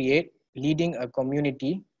can create leading a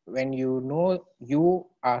community when you know you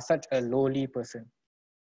are such a lowly person?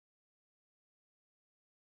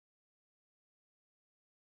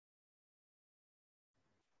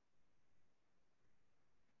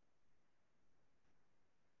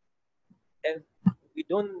 And we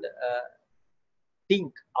don't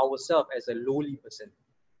think ourselves as a lowly person.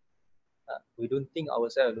 We don't think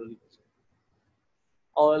ourselves a lowly person.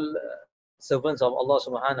 All servants of Allah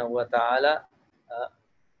subhanahu wa ta'ala,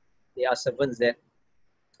 they are servants that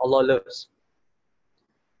Allah loves,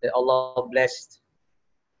 that Allah blessed.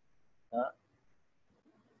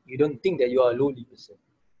 You don't think that you are a lowly person.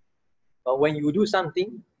 But when you do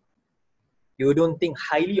something, you don't think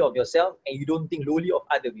highly of yourself and you don't think lowly of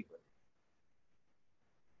other people.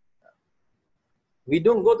 We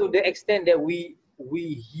don't go to the extent that we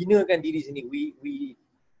hinakan diri sendiri. We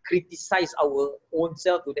criticize our own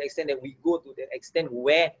self to the extent that we go to the extent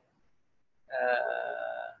where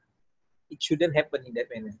it shouldn't happen in that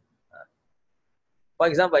manner. For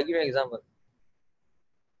example, I give you an example.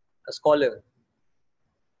 A scholar,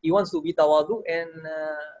 he wants to be tawadu and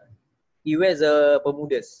he wears a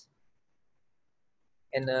Bermudas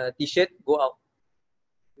and a t-shirt, go out.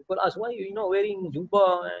 People ask, why you not wearing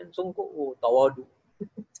jubah and songkok? Oh, tawadu.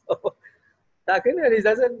 Tak kena, this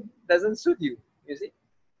doesn't suit you. You see?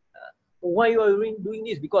 Why you are doing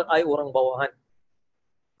this? Because I orang bawahan.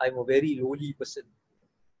 I'm a very lowly person.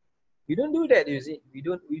 We don't do that, you see. We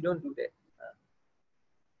don't do that.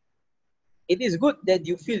 It is good that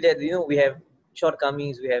you feel that we have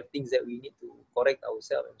shortcomings, we have things that we need to correct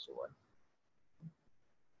ourselves and so on.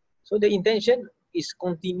 So the intention is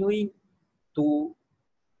continuing to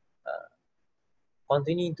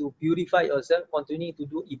purify yourself, continuing to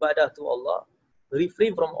do ibadah to Allah,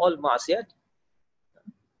 refrain from all ma'asiyat.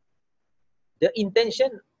 The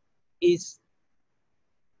intention is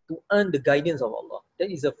to earn the guidance of Allah.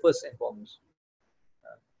 That is the first and foremost.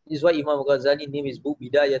 This is why Imam Ghazali named his book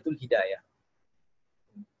Bidayatul Hidayah.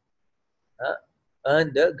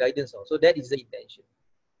 Earn the guidance of. So that is the intention.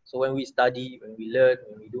 So when we study, when we learn,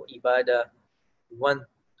 when we do ibadah, we want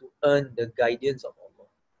to earn the guidance of Allah.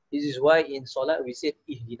 This is why in Salat we said,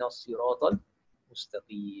 Ihdinas siratal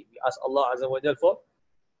mustaqim. We ask Allah Azza wa Jal for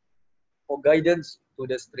guidance to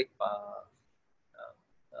the straight path.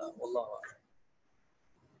 Allah.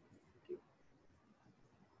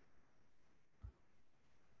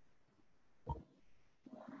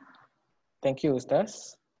 Thank you,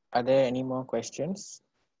 Ustaz. Are there any more questions?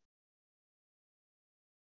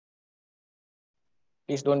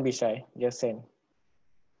 Please don't be shy, just send.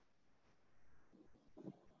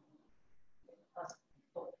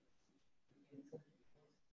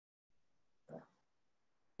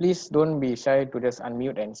 Please don't be shy to just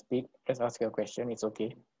unmute and speak. Just ask your question, it's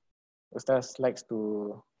okay. Ustaz likes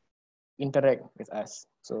to interact with us.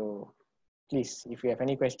 So please, if you have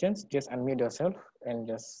any questions, just unmute yourself and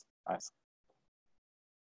just ask.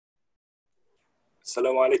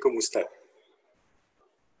 Assalamualaikum, Ustaz.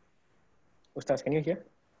 Ustaz, can you hear?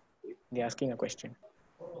 They're asking a question.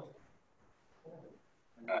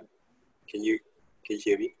 Can you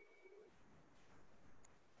hear me?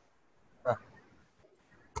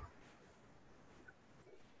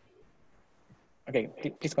 Okay,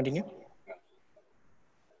 please continue.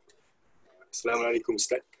 Assalamualaikum,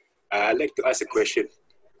 Ustaz. I'd like to ask a question.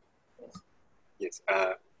 Yes.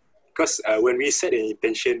 Because when we set an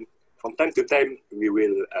intention, from time to time, we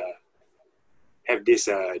will have this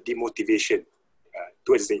demotivation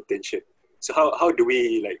towards the intention. So how do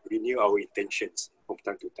we like renew our intentions from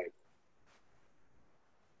time to time?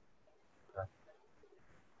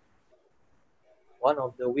 One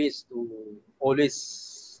of the ways to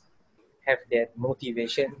always have that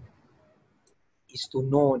motivation is to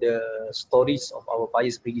know the stories of our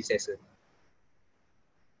pious predecessors.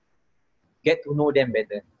 Get to know them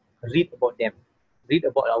better. Read about them. Read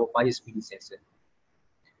about our pious predecessors.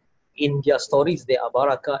 In their stories, there are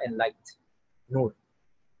barakah and light. Nur.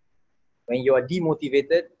 When you are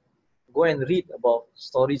demotivated, go and read about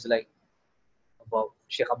stories like about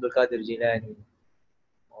Sheikh Abdul Qadir Jilani,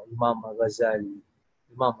 or Imam Al Ghazali,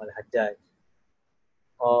 Imam Al Haddad,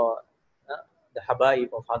 or the Habaib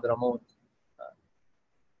of Hadramaut.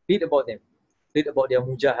 Read about them. Read about their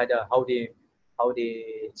mujahadah, how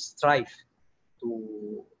they strive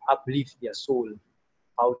to uplift their soul,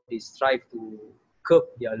 how they strive to curb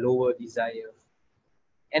their lower desire.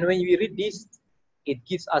 And when we read this, it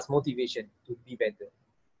gives us motivation to be better.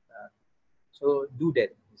 So do that.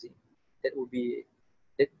 You see, that would be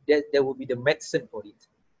that would be the medicine for it.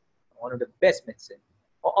 One of the best medicine.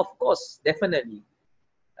 Of course, definitely.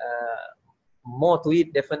 More to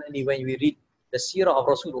it, definitely when we read the seerah of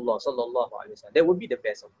Rasulullah sallallahu alaihi wasallam. That would be the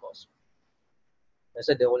best, of course. That's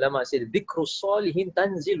what the ulama said, dhikru salihin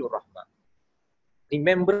tanzilu rahmah.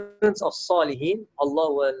 Remembrance of salihin,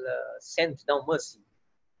 Allah will send down mercy.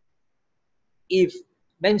 If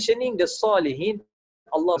mentioning the salihin,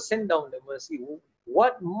 Allah will send down the mercy.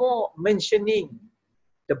 What more mentioning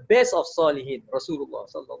the best of salihin, Rasulullah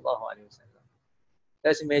sallallahu alaihi wasallam.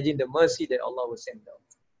 Let's imagine the mercy that Allah will send down.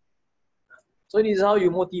 So this is how you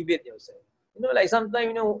motivate yourself. You know, like sometimes,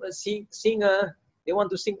 you know, a singer, they want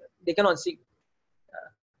to sing, they cannot sing.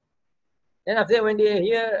 Then after that, when they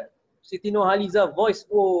hear Siti Nurhaliza's voice,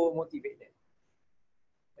 oh, motivate them.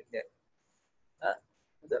 Like that.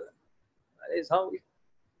 That's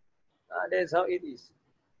how it is.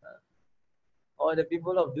 Or the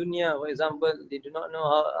people of dunya, for example, they do not know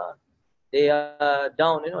how they are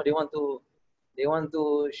down. You know, they want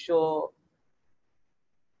to show.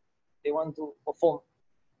 They want to perform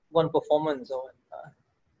one performance or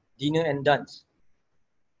dinner and dance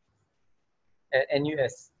at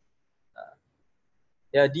NUS.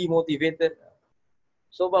 They are demotivated.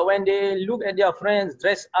 So, but when they look at their friends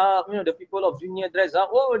dress up, you know, the people of dunya dress up,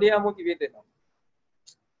 oh, they are motivated now.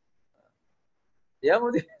 They are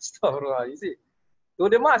motivated. You see. So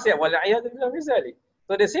the maksiat, wala'iyadu billah.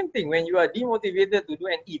 So the same thing, when you are demotivated to do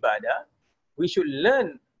an ibadah, we should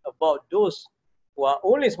learn about those who are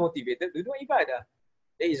always motivated to do ibadah.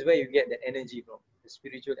 That is where you get that energy from, the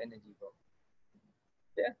spiritual energy from.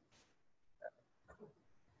 Yeah.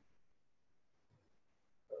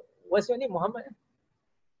 What's your name, Muhammad?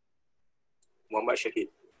 Muhammad Shahid.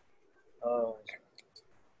 Oh.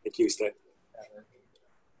 Thank you, Ustaz.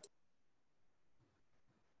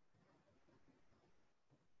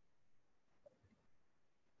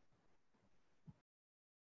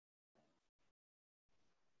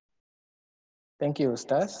 Thank you,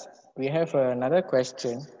 Ustaz. We have another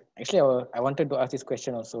question. Actually, I wanted to ask this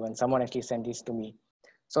question also when someone actually sent this to me.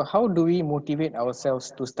 So how do we motivate ourselves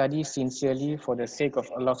to study sincerely for the sake of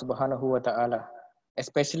Allah subhanahu wa ta'ala,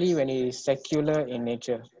 especially when it is secular in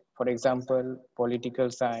nature? For example, political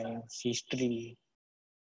science, history.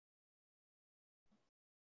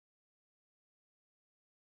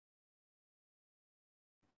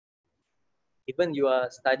 Even you are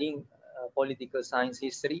studying political science,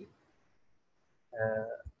 history,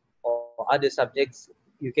 or other subjects,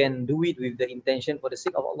 you can do it with the intention for the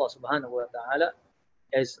sake of Allah subhanahu wa ta'ala,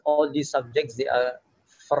 as all these subjects, they are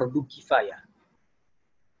fardu kifayah.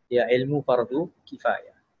 They are ilmu fardu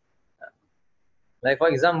kifayah. Like for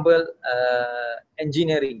example,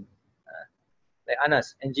 engineering, like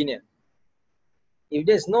Anas, engineer. If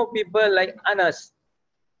there's no people like Anas,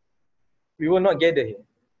 we will not gather here.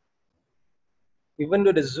 Even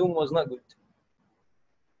though the Zoom was not good.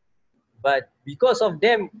 But because of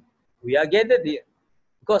them, we are gathered here.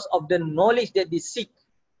 Because of the knowledge that they seek,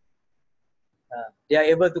 they are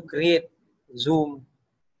able to create Zoom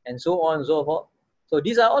and so on and so forth. So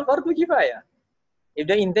these are all fardu kifayah. If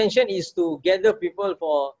the intention is to gather people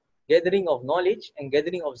for gathering of knowledge and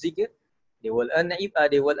gathering of zikr, they will earn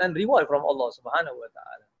reward from Allah subhanahu wa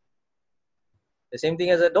ta'ala. The same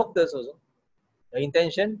thing as a doctors also. The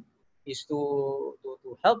intention is to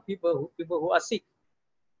help people who are sick.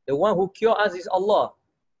 The one who cure us is Allah.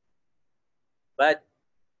 But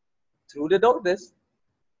through the doctors.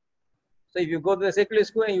 So if you go to the secular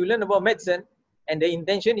school and you learn about medicine, and the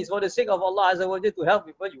intention is for the sake of Allah Azza wa Jalla to help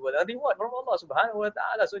people, you will earn reward from Allah Subhanahu wa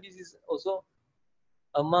Ta'ala. So this is also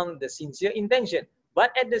among the sincere intention.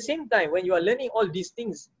 But at the same time, when you are learning all these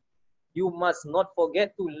things, you must not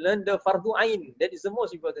forget to learn the fardu ain. That is the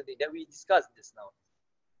most important thing that we discussed just now.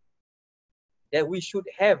 That we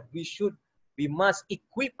must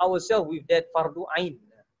equip ourselves with that fardu ain.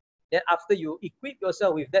 Then after you equip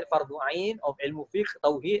yourself with that fardu ain of ilmu fiqh,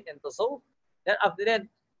 tawheed and tasawwuf, then after that,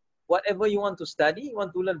 whatever you want to study, you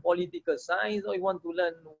want to learn political science or you want to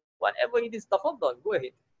learn whatever it is, tafaddal, go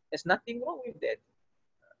ahead. There's nothing wrong with that.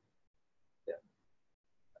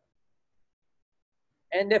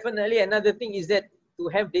 And definitely another thing is that to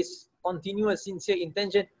have this continuous sincere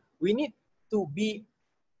intention, we need to be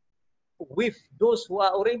with those who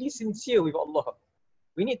are already sincere with Allah.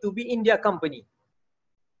 We need to be in their company.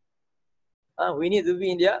 We need to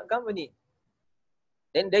be in their company.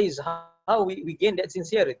 Then that is how we gain that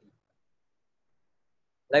sincerity.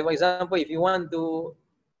 Like for example, if you want to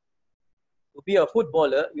be a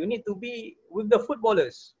footballer, you need to be with the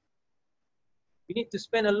footballers. You need to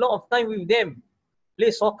spend a lot of time with them.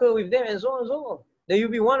 Play soccer with them and so on and so on. Then you'll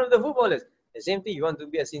be one of the footballers. The same thing, you want to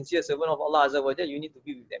be a sincere servant of Allah Azza wa Jalla, you need to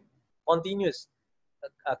be with them. Continuous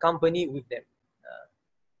company with them.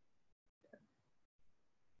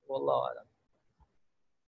 Wallahu a'lam.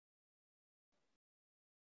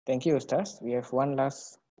 Thank you, Ustaz. We have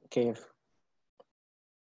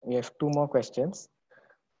two more questions.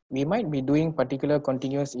 We might be doing particular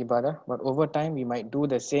continuous ibadah, but over time we might do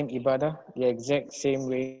the same ibadah the exact same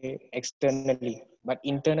way externally. But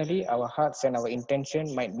internally, our hearts and our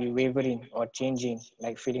intention might be wavering or changing,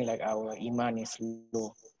 like feeling like our iman is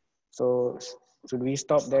low. So should we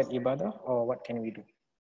stop that ibadah or what can we do?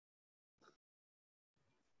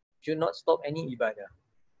 Should not stop any ibadah.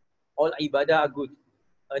 All ibadah are good,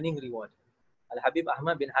 earning reward. Al-Habib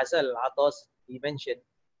Ahmad bin Hasan al-Atas, he mentioned,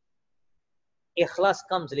 ikhlas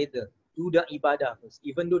comes later. Do the ibadah first,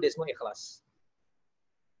 even though there's no ikhlas.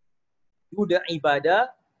 Do the ibadah,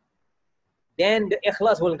 then the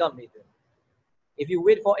ikhlas will come later. If you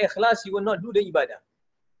wait for ikhlas, you will not do the ibadah.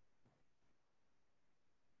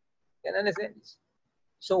 Can you understand this?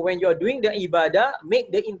 So when you're doing the ibadah,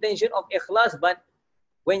 make the intention of ikhlas, but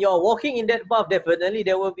when you're walking in that path, definitely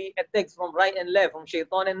there will be attacks from right and left, from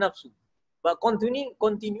shaitan and nafsu. But continuing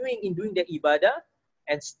in doing the ibadah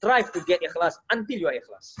and strive to get ikhlas until you are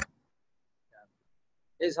ikhlas.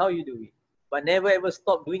 That's how you do it. But never ever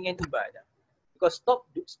stop doing an ibadah. Because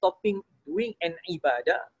stopping doing an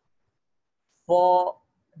ibadah for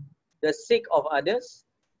the sake of others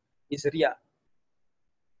is riyah.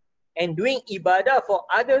 And doing ibadah for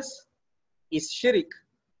others is shirk.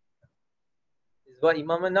 This is what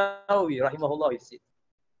Imam An-Nawawi rahimahullah said.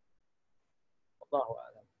 Allahu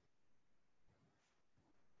a'lam.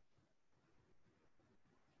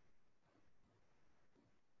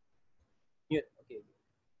 Okay.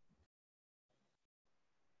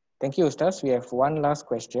 Thank you, Ustaz. We have one last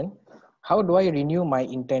question. How do I renew my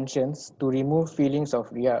intentions to remove feelings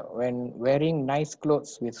of riya when wearing nice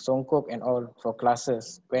clothes with songkok and all for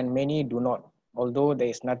classes when many do not, although there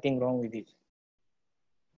is nothing wrong with it?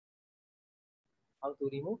 How to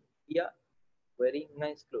remove riya wearing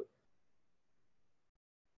nice clothes?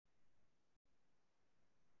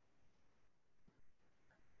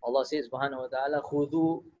 Allah says subhanahu wa ta'ala,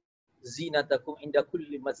 Khudu zinatakum inda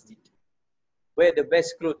kulli masjid. Wear the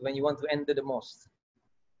best clothes when you want to enter the mosque.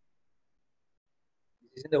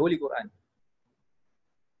 This is in the Holy Quran.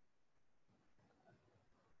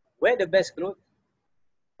 Wear the best clothes,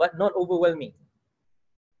 but not overwhelming.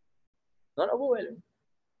 Not overwhelming.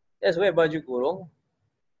 Just wear baju kurung,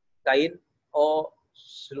 kain, or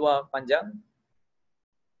seluar panjang,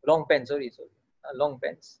 long pants, long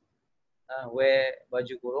pants. Wear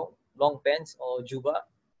baju kurung, long pants or jubah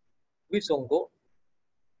with songkok.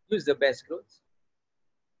 Use the best clothes.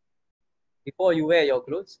 Before you wear your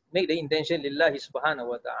clothes, make the intention lillahi subhanahu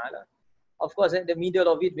wa ta'ala. Of course, at the middle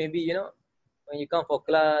of it, maybe, when you come for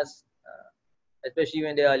class, especially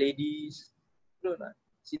when there are ladies,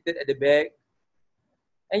 seated at the back,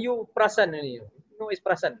 and you perasan, it's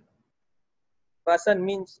perasan. Perasan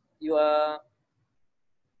means you are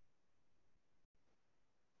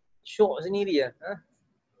syok sendiri ya.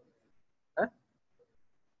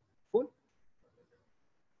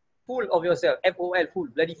 Full of yourself. F-O-L, full,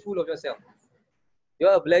 bloody full of yourself. You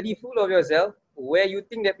are bloody full of yourself where you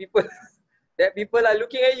think that people are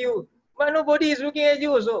looking at you. But nobody is looking at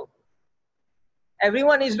you also.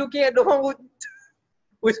 Everyone is looking at the one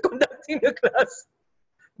who is conducting the class.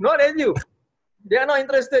 Not at you. They are not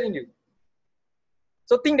interested in you.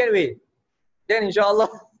 So think that way. Then inshallah,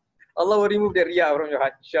 Allah will remove the riya from your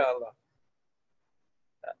heart. Inshallah.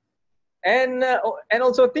 And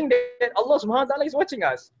also think that Allah subhanahu wa ta'ala is watching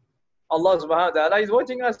us. Allah subhanahu wa ta'ala is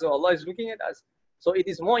watching us, so Allah is looking at us. So it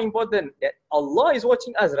is more important that Allah is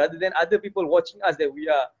watching us rather than other people watching us, that we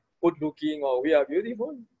are good looking or we are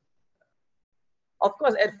beautiful. Of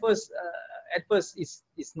course, at first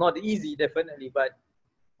it's not easy, definitely, but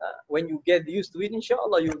when you get used to it,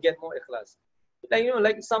 inshallah, you'll get more ikhlas. Like,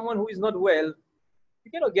 like someone who is not well,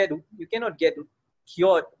 you cannot get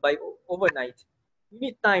cured by overnight. You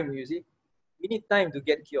need time, you see. We need time to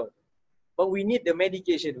get cured. But we need the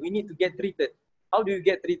medication. We need to get treated. How do you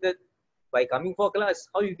get treated? By coming for class.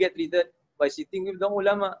 How you get treated? By sitting with the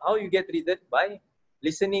ulama. How you get treated? By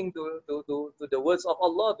listening to the words of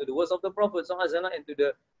Allah, to the words of the Prophet and to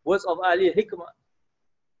the words of Ahli Hikmah.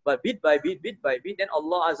 But bit by bit, then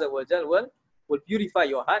Allah Azza wa Jal will purify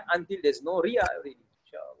your heart until there's no riya already.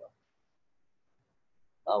 Inshallah.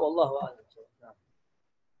 Wallahu a'lam.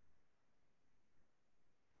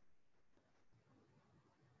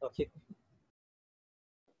 Okay.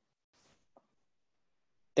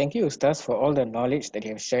 Thank you, Ustaz, for all the knowledge that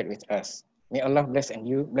you have shared with us. May Allah bless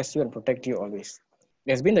you and protect you always.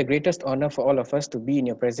 It has been the greatest honor for all of us to be in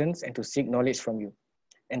your presence and to seek knowledge from you.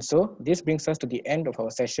 And so, this brings us to the end of our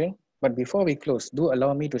session. But before we close, do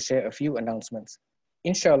allow me to share a few announcements.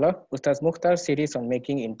 Inshallah, Ustaz Mukhtar's series on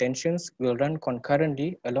making intentions will run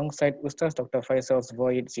concurrently alongside Ustaz Dr. Faisal's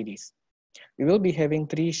Void series. We will be having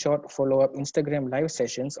 3 short follow-up Instagram live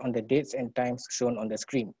sessions on the dates and times shown on the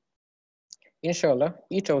screen. Inshallah,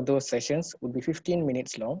 each of those sessions would be 15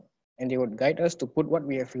 minutes long, and they would guide us to put what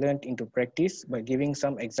we have learned into practice by giving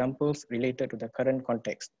some examples related to the current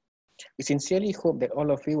context. We sincerely hope that all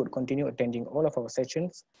of you would continue attending all of our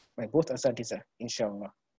sessions by both Asatiza,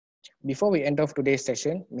 inshallah. Before we end off today's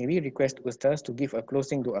session, may we request Ustaz to give a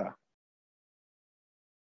closing dua.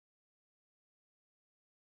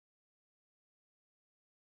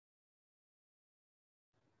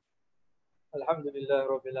 Alhamdulillah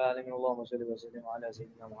Rabbil Alamin. Allahumma salli wa sallim ala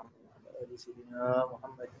Sayyidina Muhammad wa ala ali Sayyidina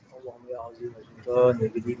Muhammad. Allahumma ya azim al-sultan, ya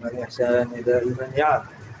qadim al-ihsan, ya da'im al-ni'am,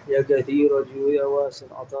 ya kathir al-ju'i, ya wasi'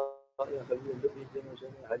 al-ata', يا خبير الذي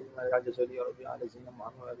جنوسني حليم على العجز يا ربي على سيدنا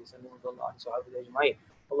محمد وعلى سيدنا صلى الله عليه وسلم اجمعين.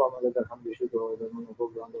 اللهم لك الحمد والشكر والمن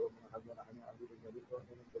والفضل عند ربنا حمدنا حميد عبد الملك وانت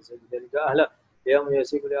تزيد ذلك اهلا يا من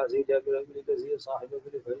يسير لعزيز يا كل كثير صاحب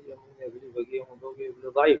كل فريق يا من كل فقيه ومن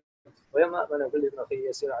كل ضعيف ويا مأمن كل نقي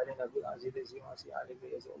يسير علينا بالعزيز يسير واسير عليك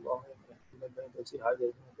يسير اللهم من بين تفسير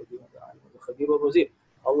حاجتنا كثيرا عالم الخبير والبصير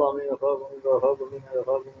اللهم يخاف منك ويخاف منك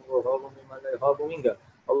يخاف منك ويخاف ممن لا يخاف منك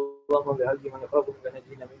اللهم بحق من يخاف منك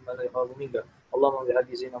نجينا مما لا يخاف منك اللهم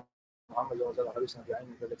بحق سيدنا محمد وسلم حرسنا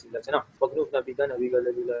بعينك التي لا تنام واكنفنا بجنبك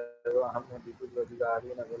الذي لا يرحمنا بقدرتك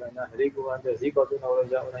علينا فلا نهلك وانت ثقتنا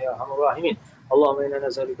ورجاؤنا يا ارحم الراحمين اللهم انا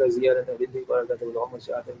نسالك زياده في الدين بركه العمر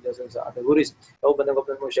سعه الجسد سعه الورث توبه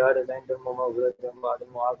قبل المشاهده عند المغفره بعد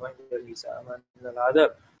المعافاه عند الاساءه من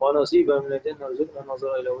العذاب ونصيبا من الجنه وارزقنا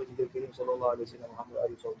النظر الى وجهك الكريم صلى الله عليه وسلم محمد وعلى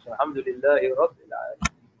اله وصحبه الحمد لله رب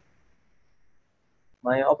العالمين.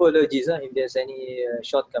 My apologies if there's any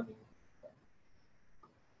shortcoming.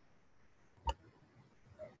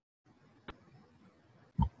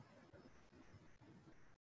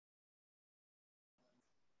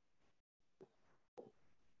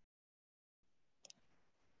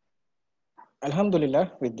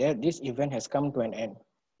 Alhamdulillah, with that, this event has come to an end.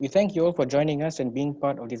 We thank you all for joining us and being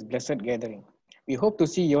part of this blessed gathering. We hope to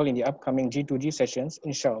see you all in the upcoming G2G sessions,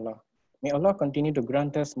 inshallah. May Allah continue to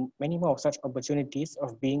grant us many more of such opportunities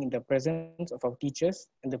of being in the presence of our teachers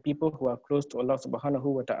and the people who are close to Allah subhanahu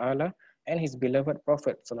wa ta'ala and His beloved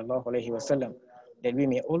Prophet sallallahu alaihi wasallam, that we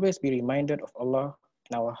may always be reminded of Allah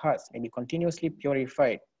and our hearts may be continuously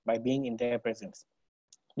purified by being in their presence.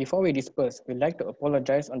 Before we disperse, we'd like to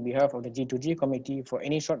apologize on behalf of the G2G committee for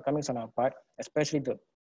any shortcomings on our part, especially the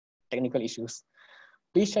technical issues.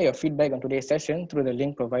 Please share your feedback on today's session through the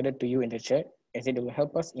link provided to you in the chat, as it will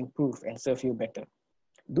help us improve and serve you better.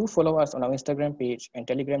 Do follow us on our Instagram page and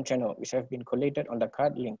Telegram channel, which have been collated on the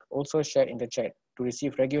card link also shared in the chat, to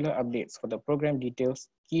receive regular updates for the program details,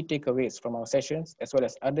 key takeaways from our sessions, as well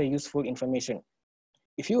as other useful information.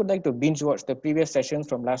 If you would like to binge watch the previous sessions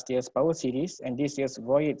from last year's Power series and this year's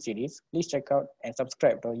Voyage series, please check out and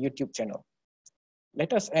subscribe to our YouTube channel.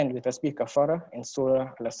 Let us end with Tasbih Kafara and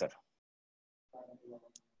Surah Al-Asr.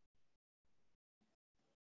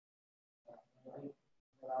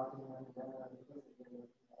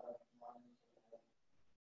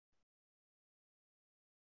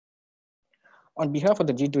 On behalf of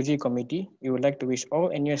the G2G committee, we would like to wish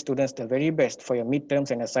all NUS students the very best for your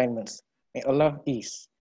midterms and assignments. May Allah ease.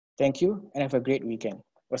 Thank you and have a great weekend.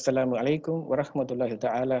 Wassalamu alaikum wa rahmatullahi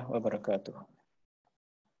ta'ala wa barakatuh.